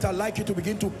 1 minute, I'd like you to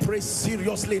begin to pray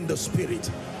seriously in the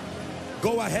spirit.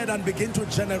 Go ahead and begin to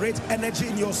generate energy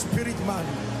in your spirit, man.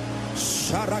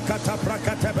 Sharakata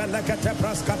prakata belekete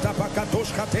praskata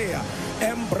pakatushkatea.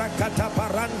 Embrakata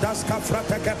parandas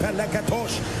kafrateke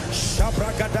peleketosh.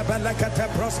 Shabrakata belekete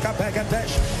proska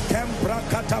begedesh.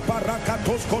 Kembrakata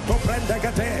parakatus koto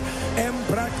prendegete.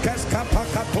 Embrakes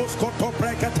kapakatus koto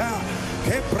breketa.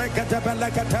 Kebrekete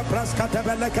belekete praskate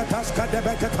beleketas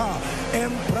kadebeketa.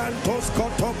 Embrantos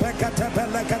koto bekete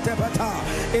belekete beta.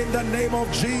 In the name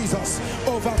of Jesus,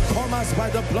 overcome us by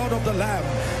the blood of the Lamb.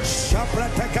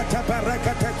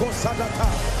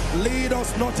 Lead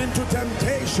us not into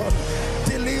temptation.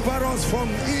 Deliver us from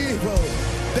evil.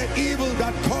 The evil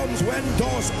that comes when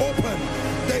doors open.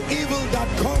 The evil that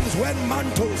comes when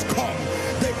mantles come.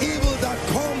 The evil that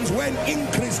comes when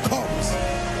increase comes.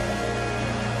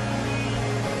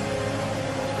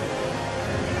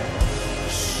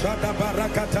 Shada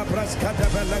barakata praskata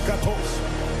belekatos.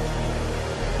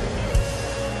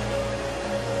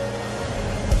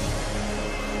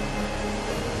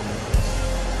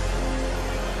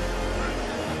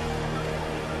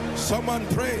 Someone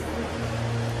pray.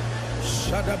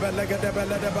 Shada belegede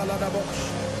belede baladabosh.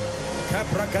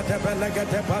 Kaprakate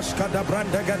belegede bashkada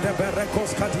brandegede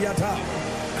berekos katiata.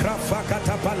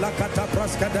 Krafakata balakata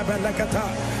praskade belekata.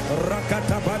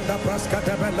 Rakata banda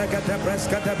praskade belegede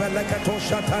praskade beleketo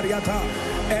shatariata.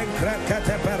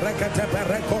 Enkrekete berekete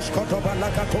berekos koto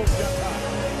balakato yata.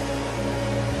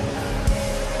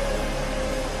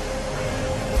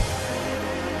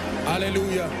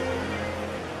 Hallelujah.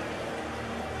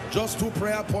 Just 2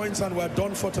 prayer points and we're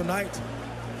done for tonight.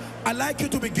 I'd like you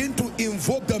to begin to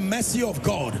invoke the mercy of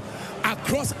God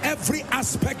across every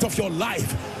aspect of your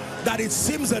life that it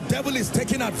seems the devil is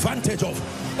taking advantage of.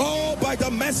 Oh, by the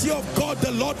mercy of God,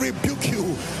 the Lord rebuke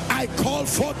you. I call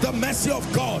forth the mercy of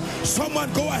God.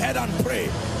 Someone go ahead and pray.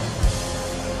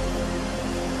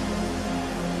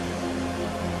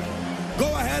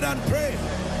 Go ahead and pray.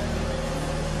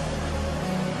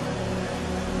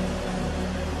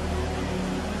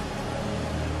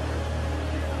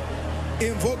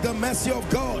 Invoke the mercy of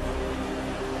God.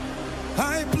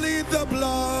 I plead the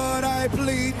blood, I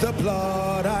plead the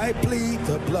blood, I plead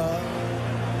the blood.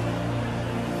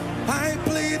 I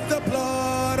plead the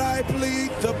blood, I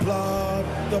plead the blood,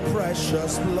 the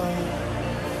precious blood.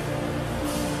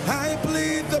 I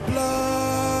plead the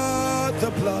blood,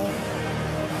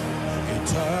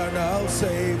 eternal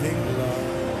saving blood.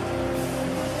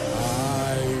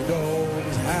 I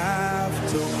don't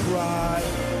have to cry.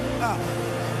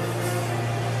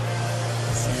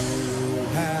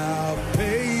 Have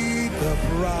paid the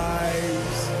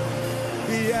price.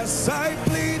 Yes, I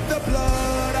plead the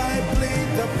blood, I plead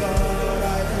the blood,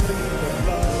 I plead the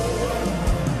blood.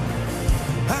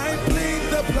 I plead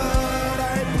the blood,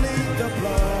 I plead the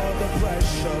blood, the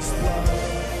precious blood.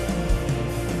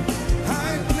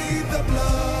 I plead the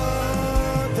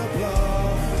blood,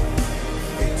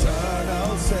 eternal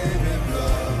saving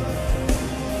blood.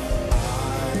 I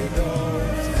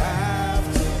don't have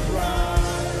to cry.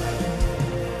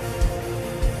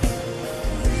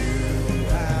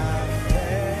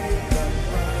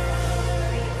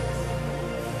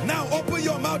 Open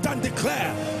your mouth and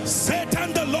declare,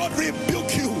 Satan, the Lord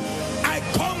rebuke you. I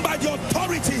come by the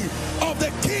authority of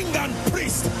the king and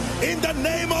priest in the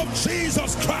name of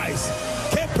Jesus Christ.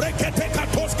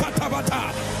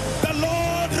 The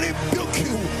Lord rebuke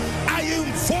you. I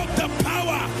invoke the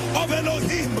power of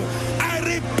Elohim. I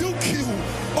rebuke you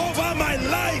over my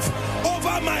life,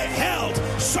 over my health.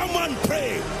 Someone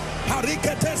pray.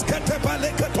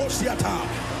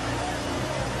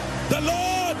 The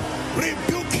Lord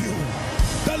rebuke you.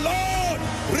 The Lord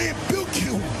rebuke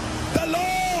you. The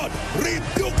Lord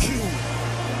rebuke you.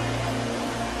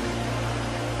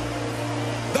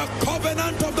 The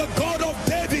covenant of the God of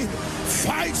David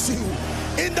fights you.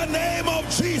 In the name of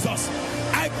Jesus,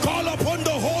 I call upon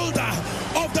the holder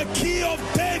of the key of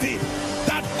David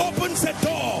that opens a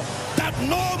door that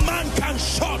no man can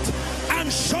shut,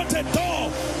 and shut a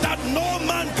door that no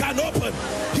man can open.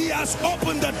 He has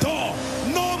opened the door.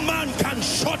 No man can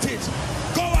shut it.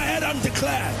 Go ahead and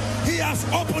declare, he has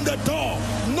opened the door.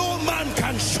 No man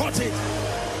can shut it.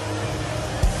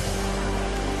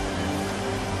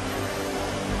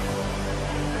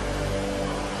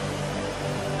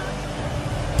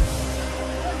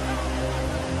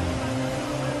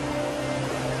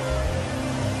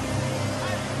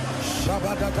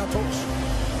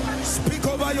 Speak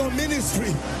over your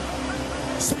ministry.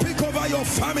 Speak over your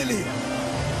family.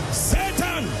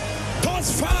 Satan,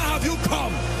 thus far have you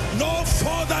come, no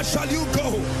further shall you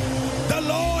go. The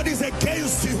Lord is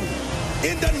against you.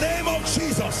 In the name of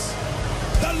Jesus,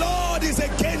 the Lord is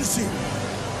against you.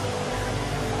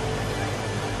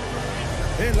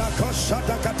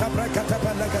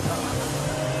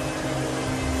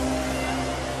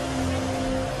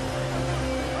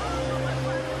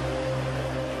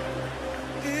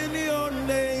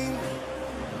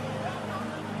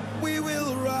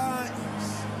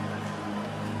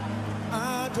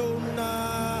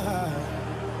 Adonai,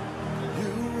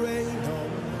 you reign on.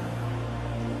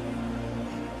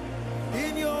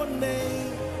 In your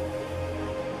name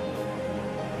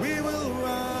we will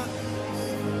rise.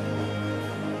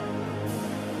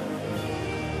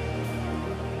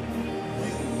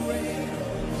 You reign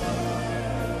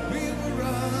on. We will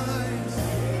rise.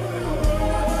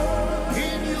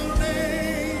 In your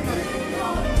name,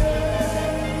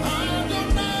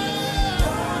 Adonai,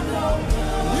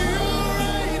 you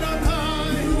reign on high.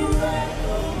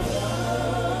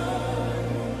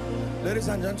 Ladies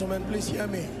and gentlemen, please hear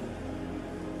me.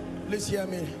 Please hear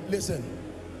me. Listen.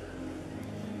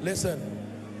 Listen.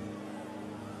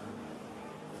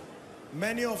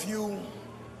 Many of you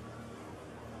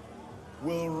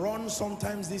will run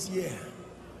sometimes this year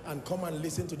and come and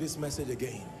listen to this message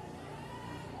again,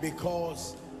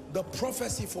 because the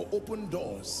prophecy for open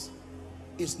doors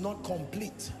is not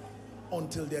complete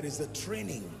until there is a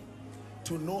training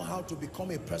to know how to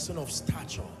become a person of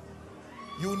stature.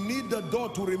 You need the door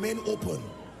to remain open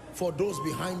for those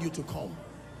behind you to come.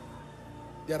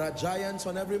 There are giants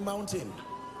on every mountain.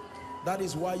 That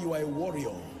is why you are a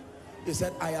warrior. He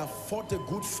said, I have fought a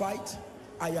good fight.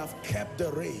 I have kept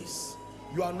the race.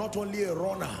 You are not only a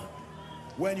runner.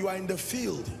 When you are in the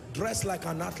field, dress like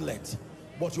an athlete.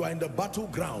 But you are in the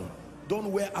battleground,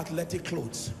 don't wear athletic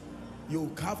clothes.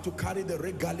 You have to carry the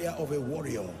regalia of a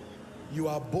warrior. You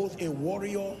are both a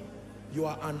warrior, you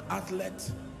are an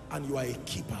athlete, and you are a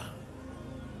keeper.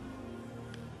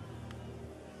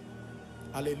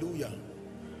 Hallelujah.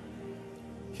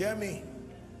 Hear me.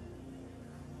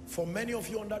 For many of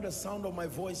you under the sound of my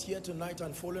voice here tonight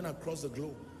and falling across the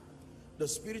globe, the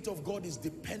Spirit of God is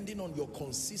depending on your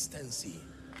consistency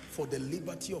for the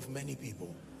liberty of many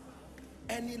people.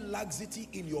 Any laxity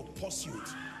in your pursuit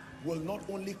will not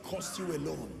only cost you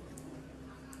alone.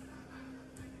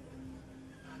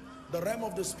 The realm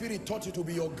of the Spirit taught you to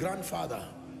be your grandfather.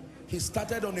 He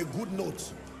started on a good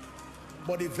note,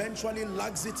 but eventually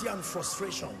laxity and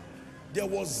frustration. There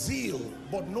was zeal,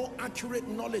 but no accurate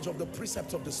knowledge of the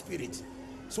precepts of the Spirit.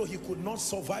 So he could not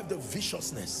survive the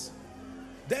viciousness.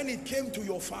 Then it came to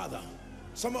your father.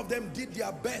 Some of them did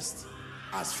their best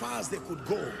as far as they could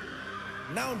go.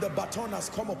 Now the baton has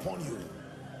come upon you.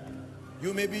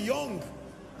 You may be young,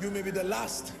 you may be the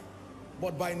last,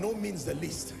 but by no means the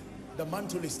least. The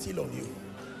mantle is still on you.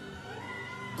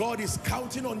 God is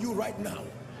counting on you right now.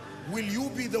 Will you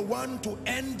be the one to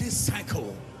end this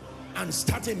cycle and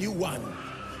start a new one?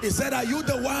 He said, are you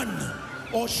the one,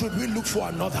 or should we look for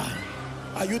another?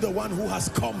 Are you the one who has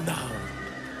come now?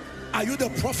 Are you the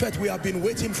prophet we have been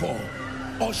waiting for,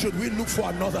 or should we look for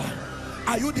another?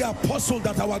 Are you the apostle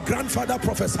that our grandfather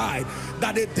prophesied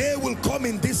that a day will come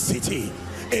in this city,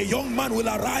 a young man will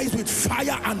arise with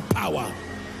fire and power?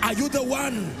 Are you the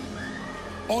one,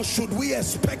 or should we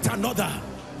expect another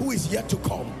who is yet to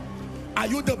come? Are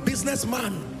you the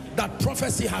businessman that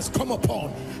prophecy has come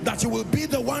upon, that you will be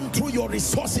the one through your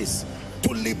resources to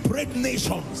liberate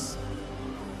nations?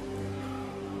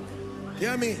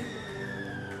 Hear me.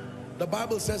 The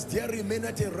Bible says there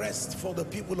remaineth a rest for the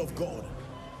people of God.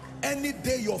 Any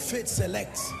day your faith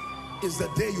selects is the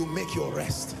day you make your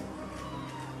rest.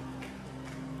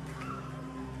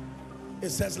 It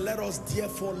says, let us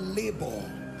therefore labor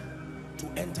to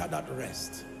enter that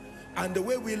rest. And the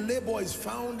way we labor is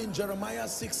found in Jeremiah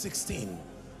 6:16.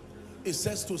 It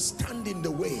says to stand in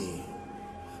the way.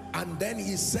 And then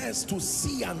he says to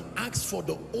see and ask for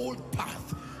the old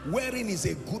path, wherein is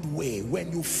a good way.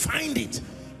 When you find it,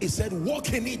 he said,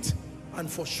 walk in it, and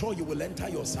for sure you will enter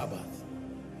your Sabbath.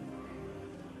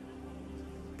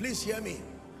 Please hear me.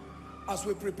 As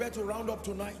we prepare to round up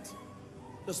tonight,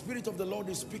 the Spirit of the Lord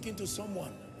is speaking to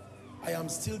someone. I am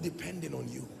still depending on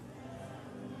you.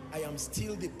 I am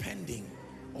still depending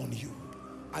on you.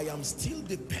 I am still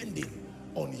depending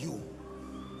on you.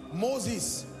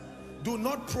 Moses, do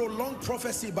not prolong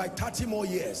prophecy by 30 more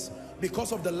years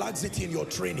because of the laxity in your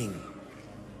training.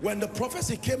 When the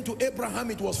prophecy came to Abraham,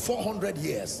 it was 400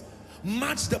 years.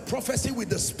 Match the prophecy with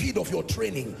the speed of your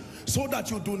training so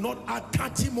that you do not add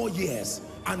 30 more years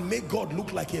and make God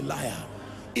look like a liar.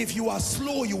 If you are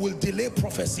slow, you will delay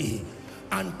prophecy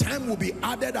and time will be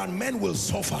added and men will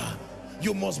suffer.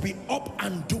 You must be up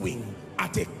and doing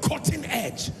at a cutting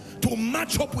edge to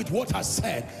match up with what has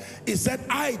said. He said,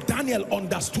 I, Daniel,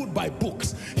 understood by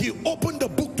books. He opened the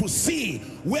book to see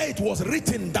where it was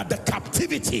written that the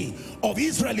captivity of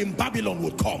Israel in Babylon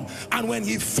would come. And when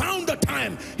he found the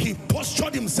time, he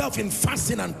postured himself in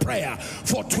fasting and prayer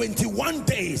for 21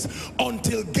 days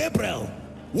until Gabriel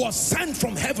was sent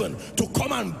from heaven to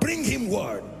come and bring him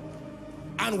word.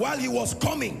 And while he was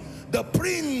coming, the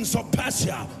prince of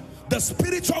Persia, the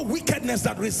spiritual wickedness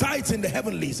that resides in the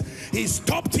heavenlies. He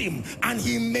stopped him, and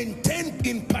he maintained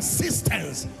in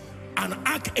persistence. An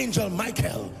archangel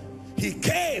Michael, he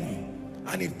came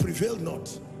and it prevailed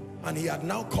not, and he had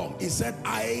now come. He said,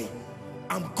 I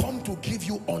am come to give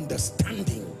you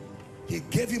understanding. He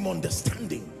gave him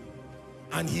understanding,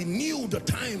 and he knew the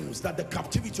times that the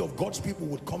captivity of God's people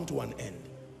would come to an end.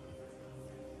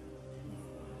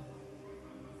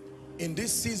 In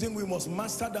this season, we must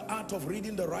master the art of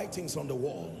reading the writings on the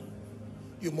wall.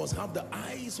 You must have the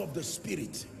eyes of the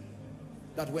Spirit,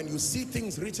 that when you see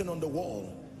things written on the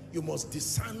wall, you must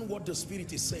discern what the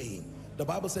Spirit is saying. The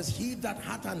Bible says, he that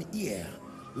hath an ear,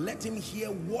 let him hear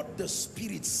what the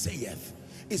Spirit saith.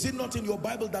 Is it not in your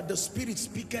Bible that the Spirit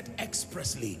speaketh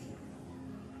expressly?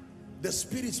 The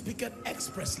Spirit speaketh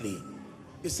expressly.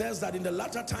 It says that in the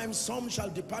latter times some shall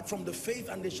depart from the faith,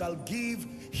 and they shall give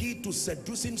heed to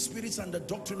seducing spirits and the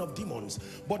doctrine of demons.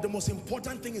 But the most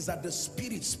important thing is that the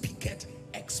Spirit speaketh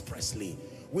expressly.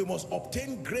 We must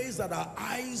obtain grace that our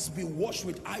eyes be washed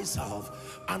with eye salve,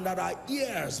 and that our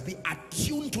ears be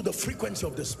attuned to the frequency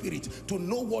of the Spirit, to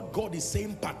know what God is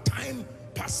saying per time,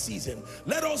 per season.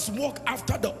 Let us walk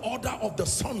after the order of the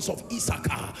sons of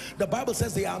Issachar. The Bible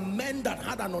says they are men that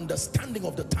had an understanding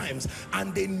of the times,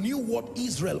 and they knew what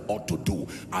Israel ought to do.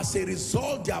 As a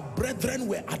result, their brethren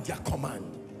were at their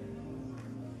command.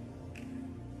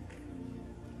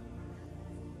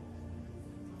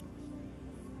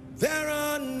 There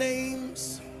are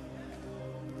names,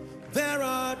 there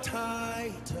are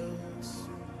titles,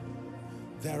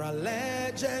 there are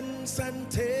legends and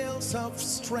tales of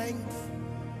strength,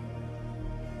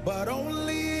 but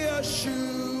only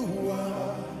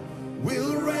Yeshua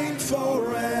will reign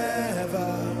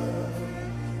forever.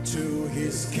 To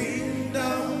his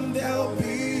kingdom there'll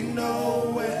be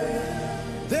no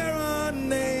end. There are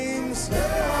names,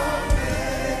 there are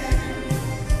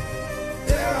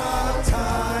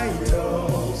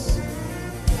titles,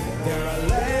 there are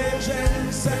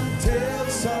legends and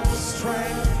tales of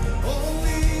strength.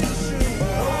 Only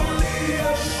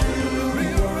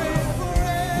Yeshua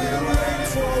will reign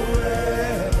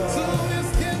forever. To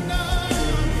his kingdom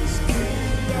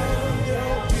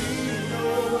there'll be no end.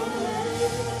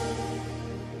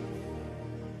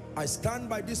 I stand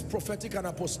by this prophetic and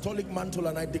apostolic mantle,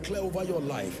 and I declare over your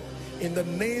life, in the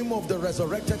name of the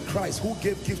resurrected Christ who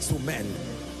gave gifts to men,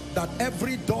 that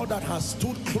every door that has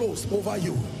stood closed over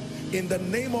you, in the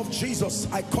name of Jesus,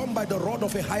 I come by the rod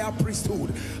of a higher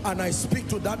priesthood, and I speak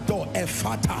to that door.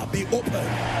 Ephata, be open.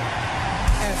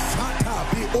 Ephata,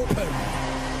 be open.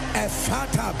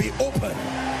 Ephata, be open.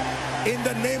 In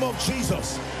the name of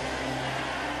Jesus.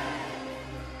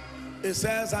 It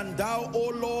says, and thou, O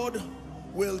Lord,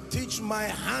 will teach my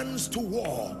hands to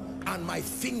war and my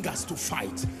fingers to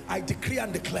fight. I decree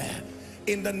and declare,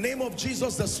 in the name of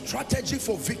Jesus, the strategy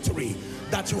for victory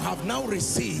that you have now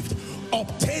received,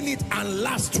 obtain it and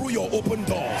last through your open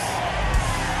doors.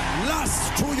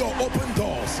 Last through your open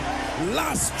doors.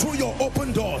 Last through your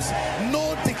open doors.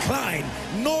 No decline,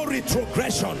 no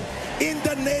retrogression, in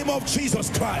the name of Jesus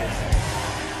Christ.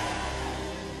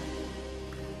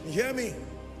 You hear me?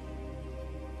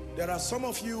 There are some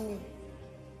of you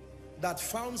that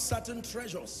found certain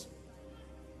treasures,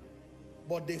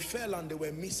 but they fell and they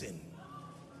were missing.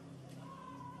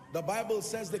 The Bible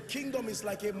says the kingdom is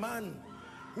like a man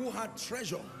who had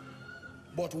treasure,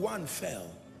 but one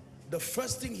fell. The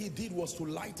first thing he did was to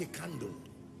light a candle,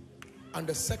 and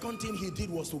the second thing he did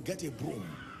was to get a broom,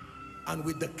 and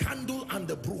with the candle and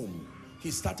the broom he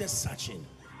started searching.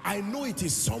 I know it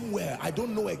is somewhere, I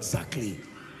don't know exactly,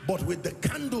 but with the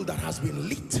candle that has been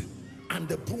lit and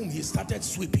the broom, he started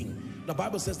sweeping. The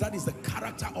Bible says that is the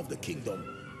character of the kingdom.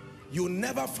 You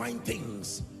never find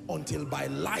things until by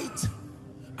light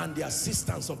and the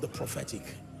assistance of the prophetic.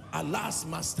 Alas,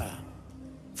 master,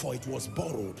 for it was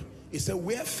borrowed. He said,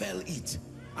 where fell it?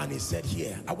 And he said,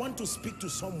 here. I want to speak to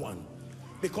someone,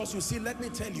 because you see, let me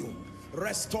tell you,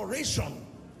 restoration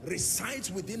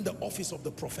resides within the office of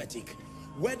the prophetic.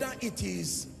 Whether it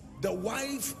is the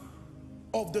wife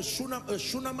of the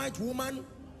Shunammite woman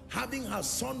having her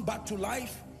son back to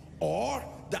life, or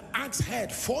the axe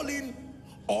head falling,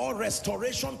 or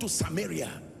restoration to Samaria,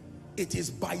 it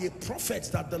is by a prophet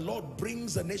that the Lord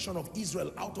brings the nation of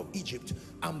Israel out of Egypt,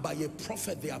 and by a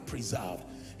prophet they are preserved.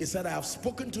 He said, I have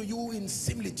spoken to you in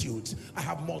similitudes, I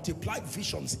have multiplied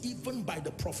visions even by the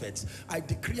prophets. I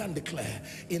decree and declare,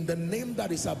 in the name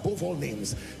that is above all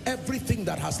names, everything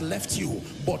that has left you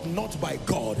but not by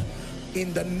God,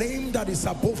 in the name that is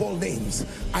above all names,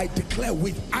 I declare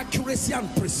with accuracy and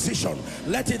precision,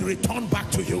 let it return back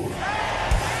to you.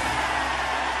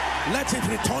 Let it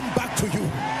return back to you.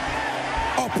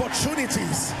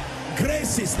 Opportunities,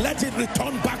 Graces, let it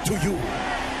return back to you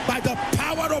by the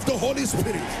power of the Holy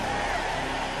Spirit.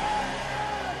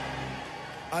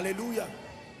 Hallelujah.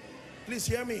 Please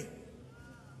hear me.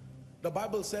 The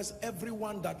Bible says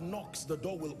everyone that knocks, the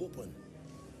door will open.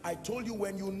 I told you,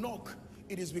 when you knock,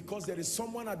 it is because there is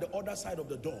someone at the other side of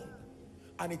the door.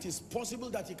 And it is possible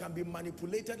that he can be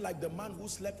manipulated, like the man who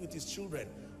slept with his children,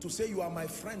 to say, you are my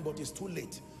friend, but it's too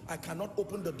late. I cannot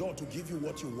open the door to give you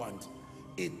what you want.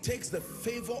 It takes the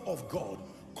favor of God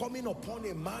coming upon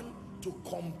a man to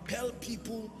compel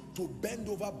people to bend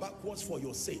over backwards for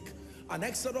your sake. And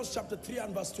Exodus chapter 3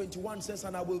 and verse 21 says,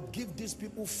 and I will give these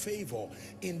people favor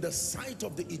in the sight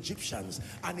of the Egyptians,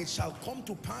 and it shall come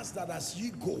to pass that as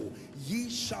ye go, ye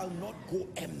shall not go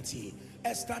empty.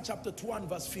 Esther chapter 2 and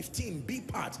verse 15, B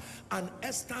part, and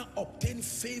Esther obtained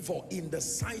favor in the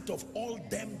sight of all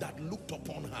them that looked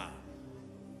upon her.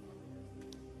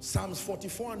 Psalms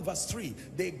 44 and verse 3,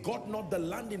 they got not the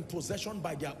land in possession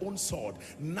by their own sword,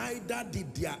 neither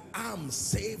did their arms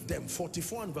save them.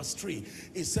 44 and verse 3,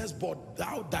 it says, but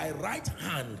thou, thy right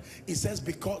hand, it says,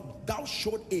 because thou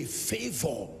showed a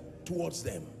favor towards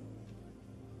them.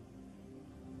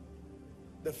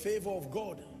 The favor of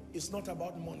God is not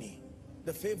about money.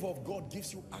 The favor of God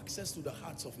gives you access to the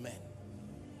hearts of men.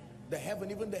 The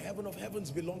heaven, even the heaven of heavens,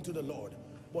 belong to the Lord.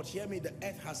 But hear me, the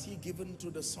earth has he given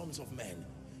to the sons of men.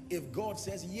 If God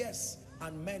says yes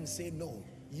and men say no,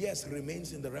 yes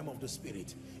remains in the realm of the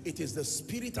spirit. It is the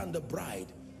spirit and the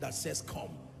bride that says come,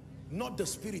 not the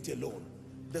spirit alone.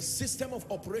 The system of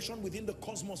operation within the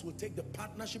cosmos will take the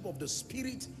partnership of the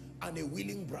spirit and a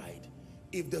willing bride.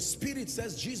 If the spirit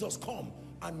says Jesus come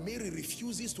and Mary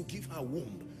refuses to give her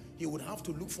womb, he would have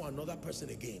to look for another person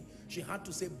again. She had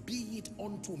to say, be it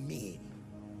unto me,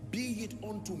 be it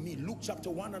unto me. Luke chapter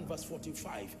 1 and verse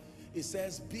 45. It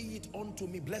says, be it unto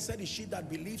me. Blessed is she that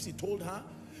believes, he told her.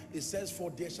 It says,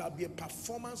 for there shall be a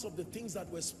performance of the things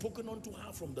that were spoken unto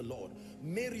her from the Lord.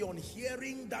 Mary, on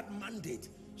hearing that mandate,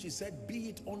 she said, be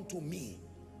it unto me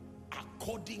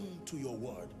according to your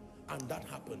word. And that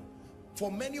happened.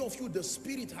 For many of you, the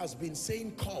spirit has been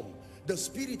saying come. The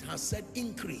spirit has said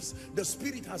increase. The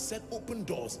spirit has said open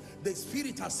doors. The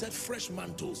spirit has said fresh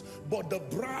mantles. But the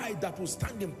bride that will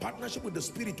stand in partnership with the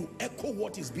spirit to echo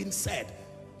what is being said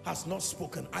has not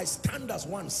spoken. I stand as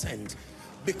one sent,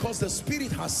 because the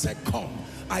spirit has said come.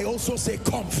 I also say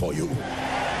come for you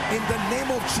in the name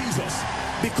of Jesus.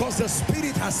 Because the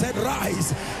spirit has said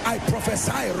rise, I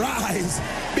prophesy rise.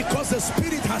 Because the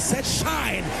spirit has said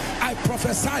shine, I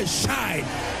prophesy shine.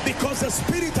 Because the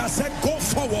spirit has said go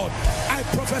forward, I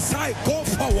prophesy go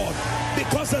forward.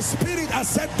 Because the spirit has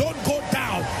said don't go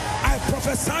down, I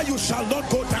prophesy you shall not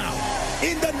go down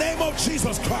in the name of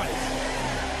Jesus Christ.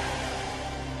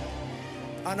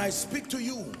 And I speak to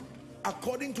you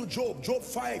according to Job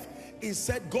 5, it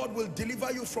said God will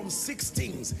deliver you from 6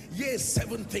 things, yea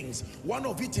 7 things. One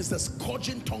of it is the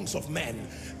scourging tongues of men.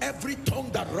 Every tongue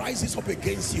that rises up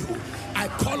against you, I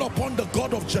call upon the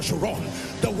God of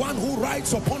Jeshurun, the one who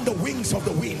rides upon the wings of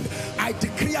the wind. I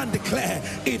decree and declare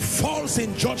it falls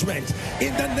in judgment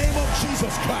in the name of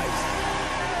Jesus Christ.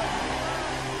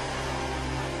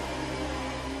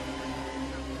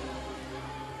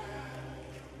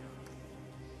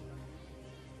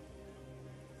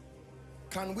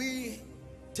 Can we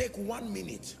take 1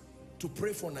 minute to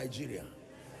pray for Nigeria?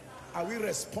 Are we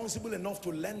responsible enough to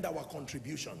lend our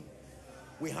contribution?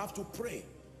 We have to pray.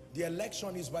 The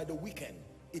election is by the weekend.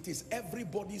 It is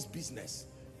everybody's business.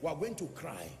 We are going to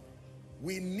cry.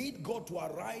 We need God to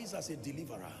arise as a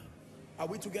deliverer. Are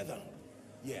we together?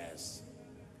 Yes.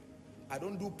 I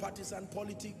don't do partisan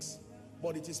politics,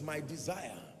 but it is my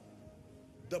desire.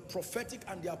 The prophetic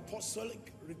and the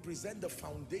apostolic represent the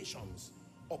foundations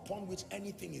upon which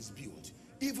anything is built.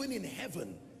 Even in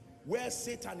heaven, where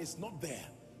Satan is not there,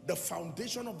 the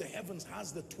foundation of the heavens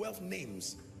has the 12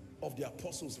 names of the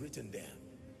apostles written there.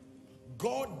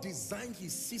 God designed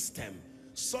his system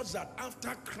such that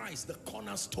after Christ, the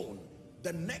cornerstone,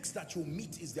 the next that you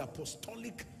meet is the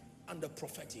apostolic and the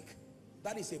prophetic.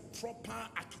 That is a proper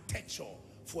architecture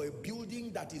for a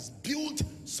building that is built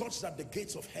such that the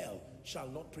gates of hell shall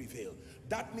not prevail.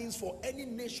 That means for any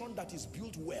nation that is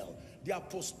built well, the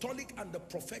apostolic and the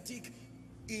prophetic,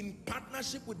 in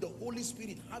partnership with the Holy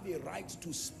Spirit, have a right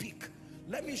to speak.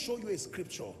 Let me show you a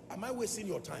scripture. Am I wasting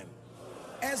your time?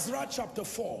 Ezra chapter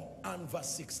 4 and verse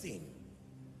 16.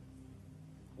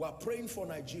 We are praying for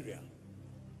Nigeria.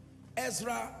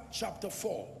 Ezra chapter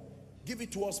 4. Give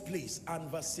it to us, please. And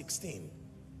verse 16.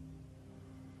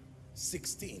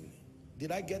 16.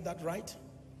 Did I get that right?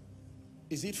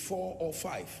 Is it 4 or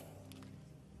 5?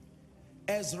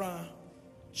 Ezra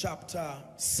chapter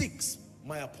 6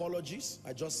 My apologies.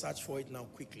 I just searched for it now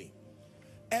quickly.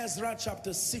 Ezra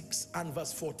chapter 6 and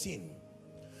verse 14.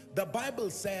 The Bible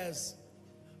says,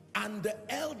 and the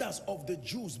elders of the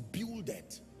Jews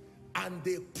builded, and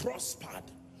they prospered,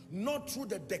 not through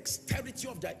the dexterity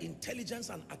of their intelligence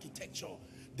and architecture.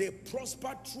 They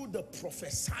prospered through the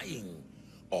prophesying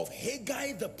of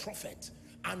Haggai the prophet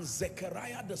and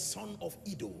Zechariah the son of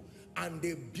Iddo, and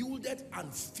they builded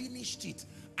and finished it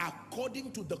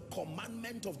according to the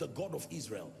commandment of the God of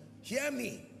Israel. Hear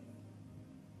me.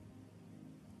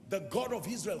 The God of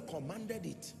Israel commanded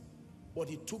it, but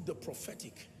it took the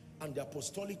prophetic and the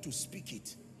apostolic to speak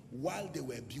it while they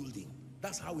were building.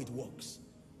 That's how it works.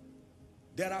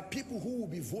 There are people who will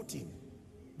be voting,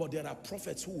 but there are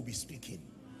prophets who will be speaking,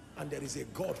 and there is a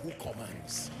God who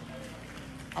commands.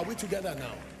 Are we together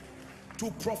now? To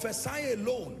prophesy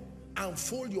alone and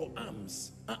fold your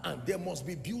arms, there must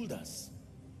be builders.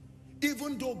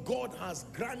 Even though God has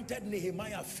granted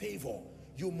Nehemiah favor,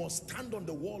 you must stand on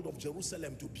the wall of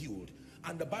Jerusalem to build.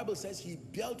 And the Bible says he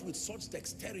built with such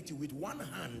dexterity. With one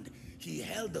hand he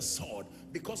held the sword,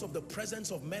 because of the presence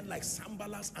of men like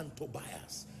Sanballat and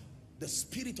Tobias, the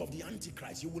spirit of the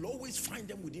Antichrist. You will always find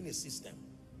them within a system.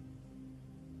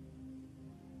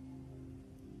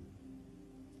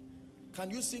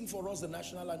 Can you sing for us the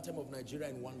national anthem of Nigeria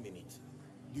in 1 minute?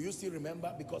 Do you still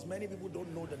remember? Because many people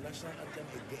don't know the national anthem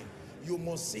again. You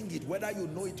must sing it whether you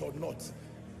know it or not.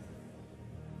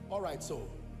 All right, so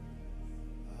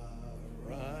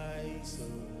arise, O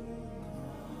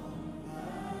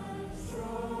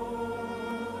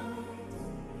strong,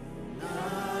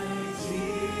 Nigeria's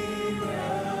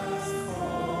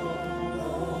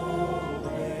called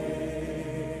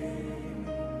away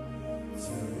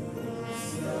to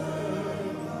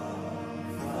serve our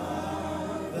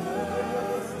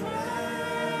Father's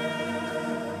land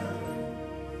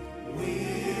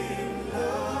with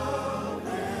love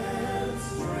and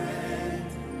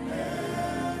strength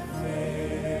and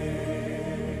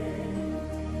faith.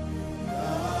 Our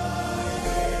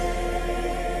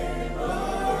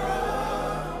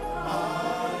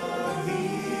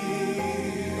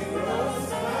heroes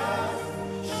path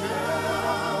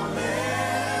shall never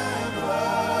be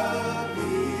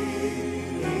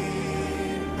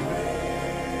in vain.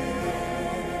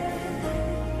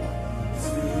 To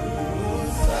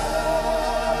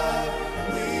serve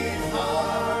with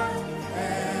heart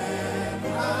and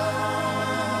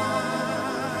mind,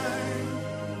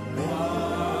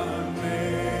 one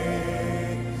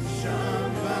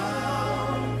nation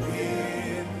bound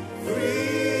in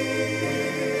freedom,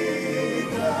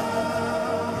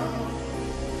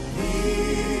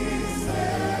 peace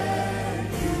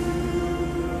and unity.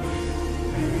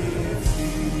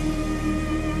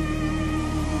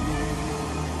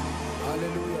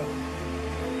 Hallelujah.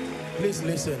 Please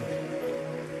listen.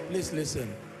 Please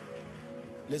listen.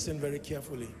 Listen very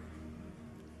carefully.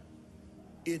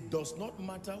 It does not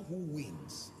matter who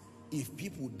wins. If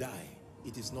people die,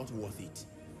 it is not worth it.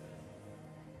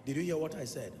 Did you hear what I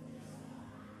said?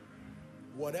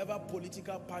 Whatever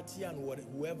political party and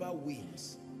whoever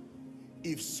wins,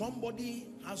 if somebody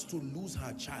has to lose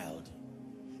her child,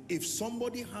 if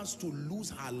somebody has to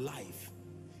lose her life,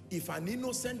 if an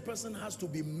innocent person has to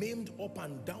be maimed up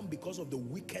and down because of the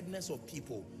wickedness of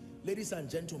people, ladies and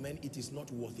gentlemen, it is not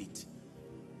worth it.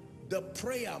 The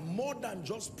prayer, more than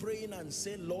just praying and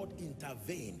say, Lord,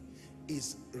 intervene,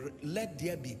 is let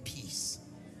there be peace.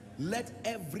 Let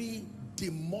every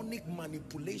demonic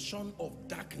manipulation of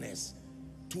darkness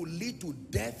to lead to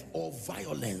death or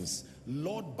violence,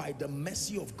 Lord, by the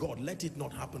mercy of God, let it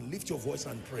not happen. Lift your voice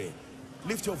and pray.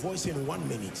 Lift your voice in 1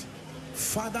 minute.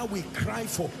 Father, we cry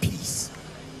for peace.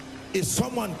 Is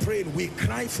someone praying? We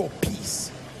cry for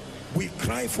peace. We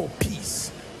cry for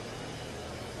peace.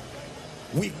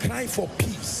 We cry for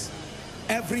peace.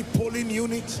 Every polling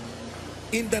unit,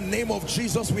 in the name of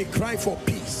Jesus, we cry for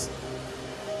peace.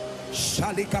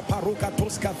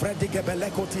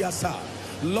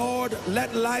 Lord,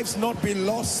 let lives not be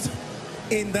lost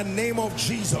in the name of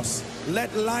Jesus.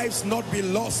 Let lives not be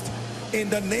lost in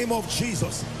the name of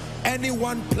Jesus.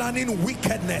 Anyone planning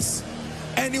wickedness,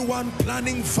 anyone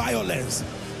planning violence,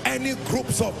 any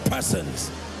groups of persons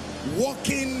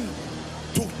working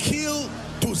to kill,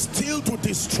 to steal, to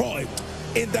destroy,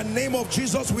 in the name of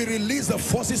Jesus, we release the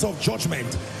forces of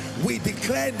judgment. We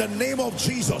declare in the name of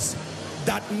Jesus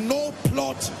that no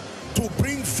plot to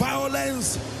bring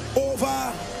violence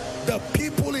over the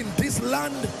people in this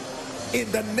land,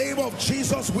 in the name of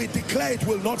Jesus, we declare it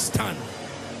will not stand.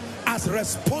 As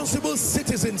responsible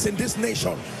citizens in this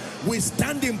nation, we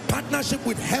stand in partnership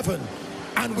with heaven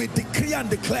and we decree and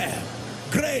declare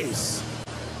grace.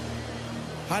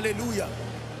 Hallelujah.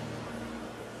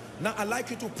 Now I'd like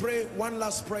you to pray one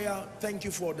last prayer. Thank you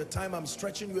for the time. I'm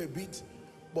stretching you a bit,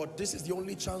 but this is the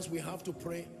only chance we have to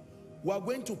pray. We are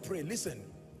going to pray. Listen,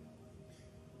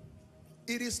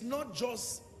 it is not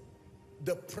just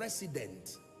the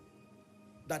president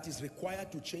that is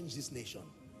required to change this nation.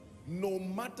 No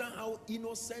matter how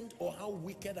innocent or how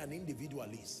wicked an individual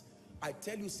is, I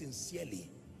tell you sincerely,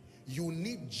 you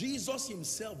need Jesus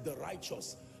himself, the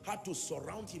righteous, had to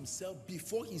surround himself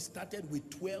before he started with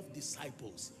 12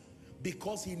 disciples,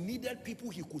 because he needed people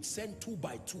he could send 2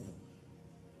 by 2.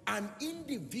 An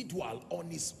individual on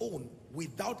his own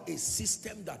without a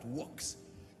system that works.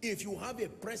 If you have a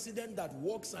president that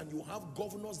works and you have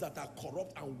governors that are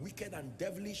corrupt and wicked and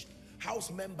devilish,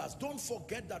 house members, don't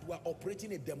forget that we're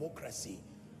operating a democracy.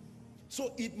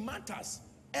 So it matters.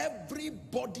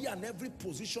 Everybody and every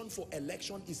position for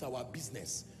election is our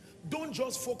business. Don't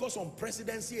just focus on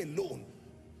presidency alone.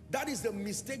 That is the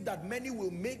mistake that many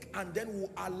will make, and then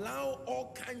will allow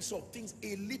all kinds of things.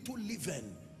 A little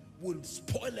leaven will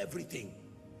spoil everything.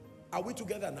 Are we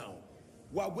together now?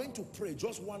 We are going to pray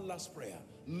just one last prayer.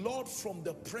 Lord, from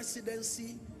the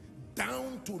presidency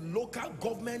down to local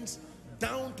governments,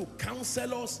 down to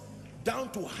councillors, down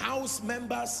to house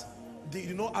members,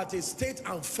 at a state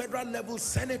and federal level,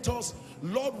 senators,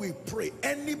 Lord, we pray,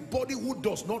 anybody who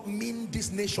does not mean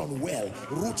this nation well,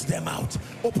 root them out.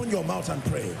 Open your mouth and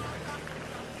pray.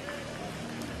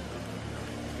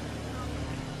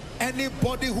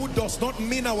 Anybody who does not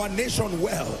mean our nation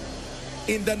well,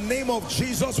 in the name of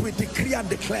Jesus, we decree and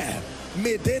declare,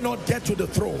 may they not get to the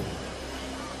throne.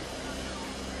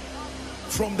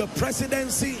 From the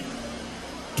presidency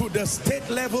to the state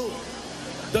level,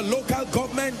 the local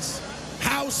governments,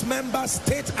 house members,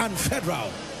 state and federal,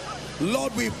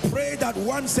 Lord, we pray that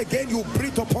once again you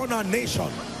breathe upon our nation,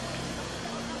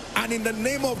 and in the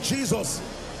name of Jesus,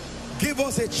 give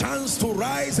us a chance to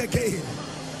rise again.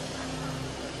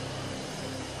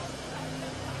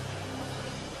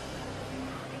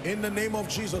 In the name of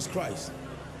Jesus Christ.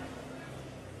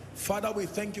 Father, we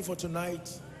thank you for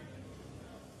tonight.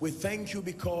 We thank you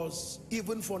because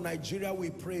even for Nigeria, we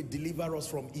pray, deliver us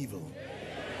from evil.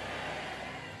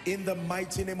 In the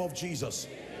mighty name of Jesus.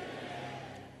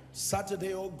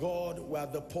 Saturday, oh God, we're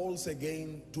at the polls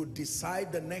again to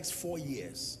decide the next 4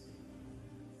 years,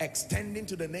 extending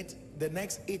to the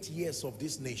next 8 years of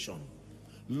this nation.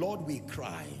 Lord, we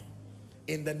cry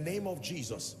in the name of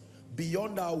Jesus,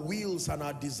 beyond our wills and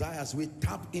our desires, we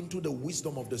tap into the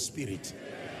wisdom of the Spirit.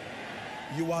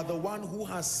 You are the one who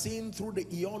has seen through the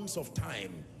eons of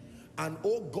time, and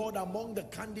oh God, among the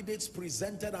candidates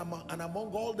presented and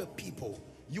among all the people,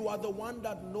 you are the one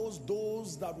that knows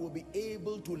those that will be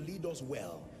able to lead us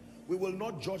well. We will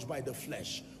not judge by the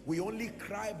flesh. We only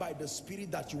cry by the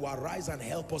Spirit that you arise and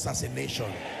help us as a nation.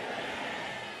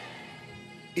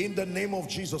 In the name of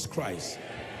Jesus Christ.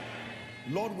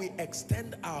 Lord, we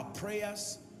extend our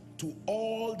prayers to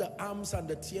all the arms and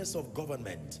the tiers of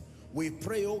government. We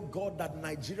pray, oh God, that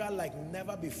Nigeria, like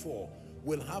never before,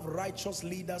 will have righteous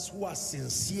leaders who are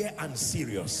sincere and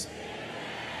serious.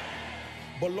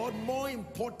 But Lord, more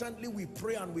importantly, we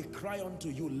pray and we cry unto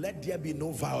you, let there be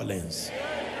no violence.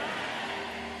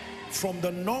 From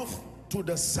the north to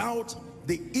the south,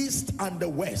 the east and the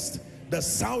west, the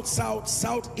south,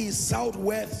 southeast,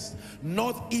 southwest,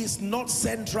 northeast, north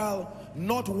central,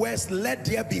 northwest, let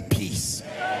there be peace.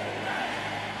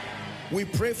 We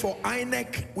pray for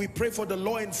INEC, we pray for the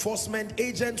law enforcement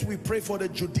agents, we pray for the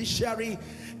judiciary.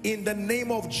 In the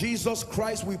name of Jesus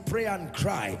Christ, we pray and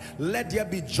cry, let there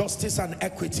be justice and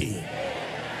equity.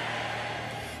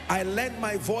 I lend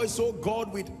my voice, oh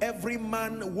God, with every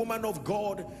man, woman of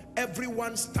God,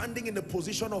 everyone standing in the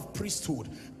position of priesthood,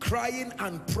 crying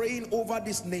and praying over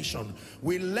this nation.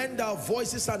 We lend our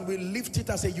voices and we lift it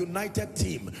as a united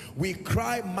team. We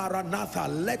cry, Maranatha,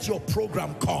 let your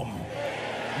program come.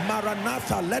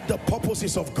 Maranatha, let the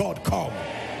purposes of God come.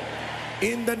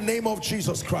 In the name of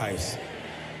Jesus Christ.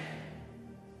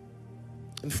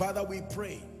 And Father, we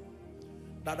pray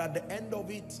that at the end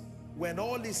of it, when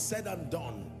all is said and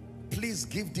done, please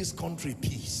give this country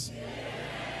peace.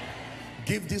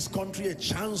 Give this country a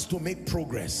chance to make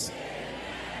progress.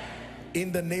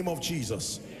 In the name of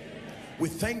Jesus. We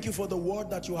thank you for the word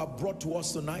that you have brought to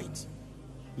us tonight.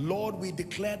 Lord, we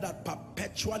declare that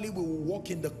perpetually we will walk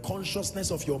in the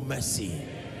consciousness of your mercy.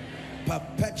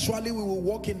 Perpetually we will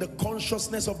walk in the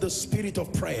consciousness of the spirit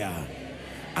of prayer.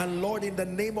 And Lord, in the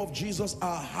name of Jesus,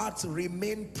 our hearts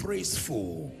remain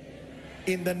praiseful.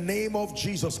 In the name of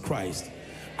Jesus Christ.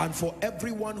 And for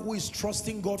everyone who is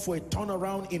trusting God for a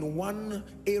turnaround in one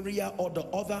area or the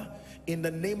other, in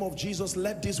the name of Jesus,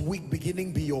 let this week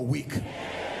beginning be your week.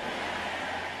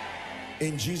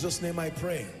 In Jesus' name I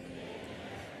pray.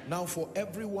 Now, for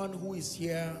everyone who is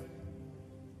here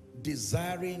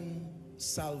desiring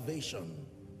salvation,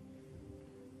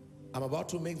 I'm about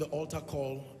to make the altar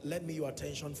call. Lend me your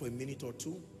attention for a minute or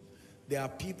two. There are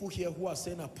people here who are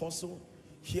saying, Apostle,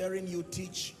 hearing you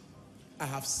teach, I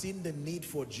have seen the need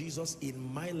for Jesus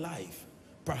in my life.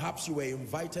 Perhaps you were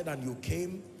invited and you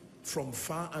came from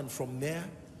far and from near,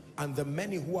 and the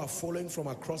many who are following from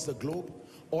across the globe,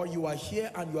 or you are here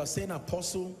and you are saying,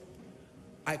 Apostle,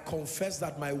 I confess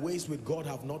that my ways with God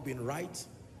have not been right.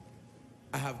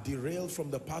 I have derailed from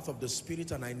the path of the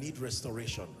Spirit and I need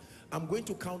restoration. I'm going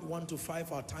to count 1 to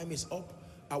 5. Our time is up.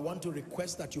 I want to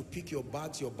request that you pick your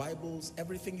bags, your Bibles,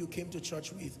 everything you came to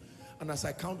church with. And as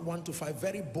I count 1 to 5,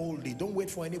 very boldly, don't wait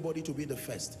for anybody to be the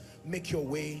first. Make your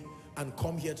way and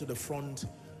come here to the front.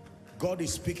 God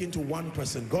is speaking to one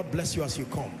person. God bless you as you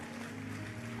come.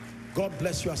 God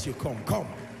bless you as you come. Come.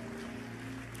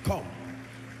 Come.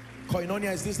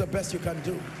 Koinonia, is this the best you can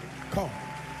do? Come.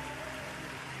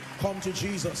 Come to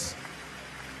Jesus.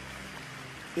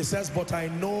 It says, but I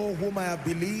know whom I have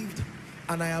believed,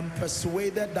 and I am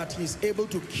persuaded that he is able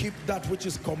to keep that which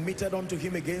is committed unto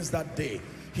him against that day.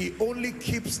 He only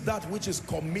keeps that which is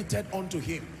committed unto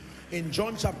him. In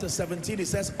John chapter 17, it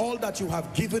says, all that you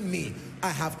have given me,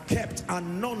 I have kept,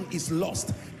 and none is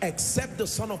lost, except the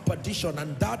son of perdition,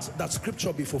 and that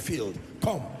scripture be fulfilled.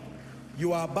 Come.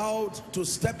 You are about to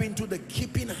step into the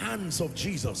keeping hands of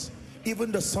Jesus, even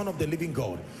the Son of the living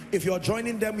God. If you're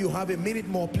joining them, you have a minute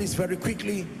more, please, very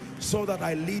quickly, so that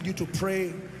I lead you to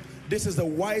pray. This is the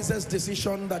wisest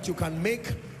decision that you can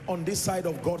make on this side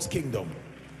of God's kingdom.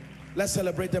 Let's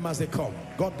celebrate them as they come.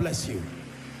 God bless you.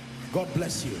 God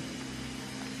bless you.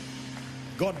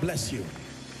 God bless you.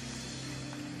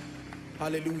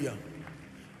 Hallelujah.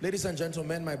 Ladies and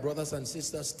gentlemen, my brothers and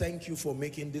sisters, thank you for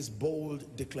making this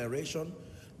bold declaration.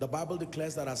 The Bible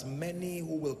declares that as many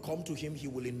who will come to him, he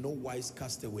will in no wise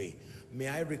cast away. May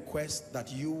I request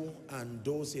that you and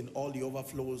those in all the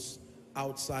overflows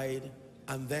outside,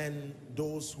 and then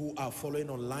those who are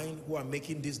following online, who are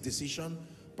making this decision,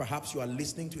 perhaps you are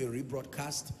listening to a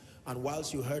rebroadcast, and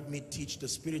whilst you heard me teach, the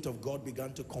Spirit of God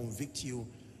began to convict you.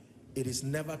 It is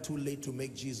never too late to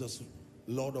make Jesus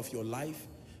Lord of your life,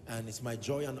 and it's my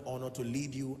joy and honor to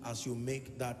lead you as you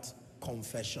make that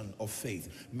confession of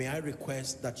faith. May I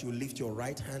request that you lift your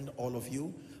right hand, all of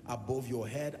you, above your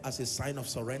head as a sign of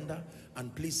surrender,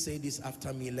 and please say this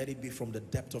after me. Let it be from the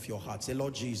depth of your heart. Say,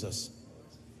 Lord Jesus,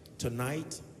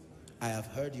 tonight I have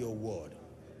heard your word.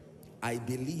 I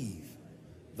believe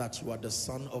that you are the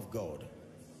Son of God.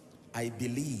 I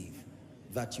believe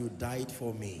that you died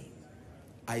for me.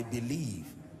 I believe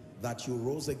that you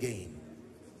rose again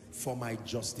for my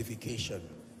justification.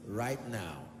 Right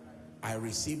now, I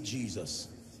receive Jesus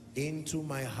into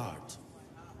my heart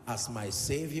as my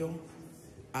Savior,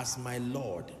 as my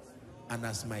Lord, and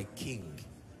as my King.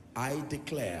 I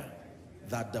declare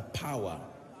that the power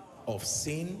of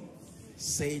sin,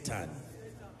 Satan,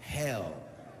 hell,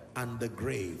 and the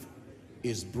grave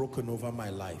is broken over my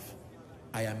life.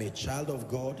 I am a child of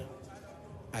God.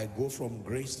 I go from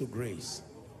grace to grace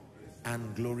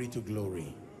and glory to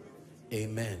glory.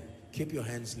 Amen. Keep your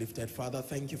hands lifted. Father,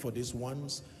 thank you for these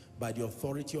ones. By the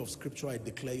authority of Scripture, I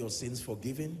declare your sins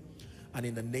forgiven. And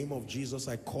in the name of Jesus,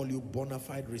 I call you bona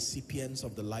fide recipients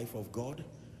of the life of God.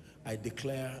 I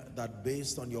declare that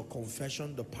based on your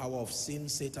confession, the power of sin,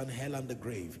 Satan, hell, and the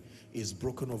grave is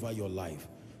broken over your life.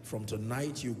 From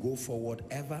tonight, you go forward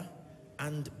ever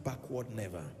and backward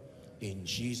never. In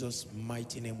Jesus'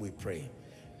 mighty name we pray.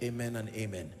 Amen and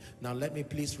amen. Now let me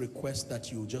please request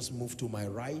that you just move to my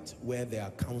right, where there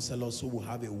are counselors who will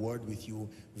have a word with you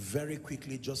very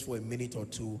quickly, just for a minute or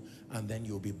two, and then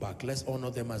you'll be back. Let's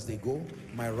honor them as they go.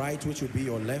 My right, which will be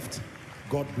your left.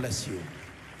 God bless you.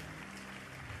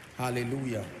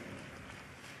 Hallelujah.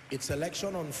 It's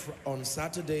election on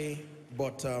Saturday,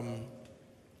 but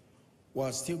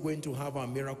we're still going to have our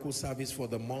miracle service for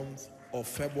the month of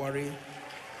February.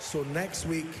 So next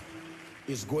week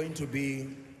is going to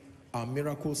be our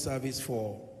miracle service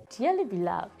for... Dearly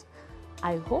beloved,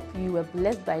 I hope you were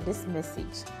blessed by this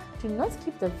message. Do not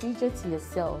keep the video to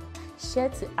yourself. Share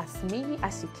to as many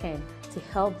as you can to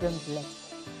help them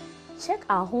bless. Check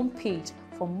our homepage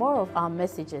for more of our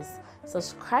messages.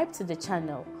 Subscribe to the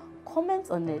channel, comment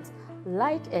on it,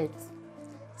 like it.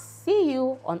 See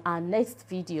you on our next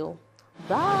video.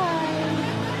 Bye.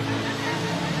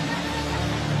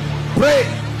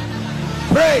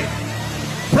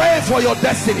 Pray for your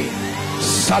destiny.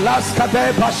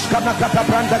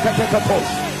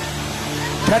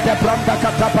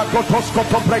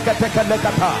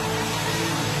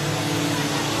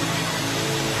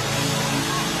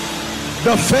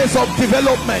 The phase of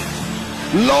development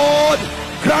Lord,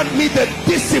 grant me the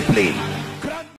discipline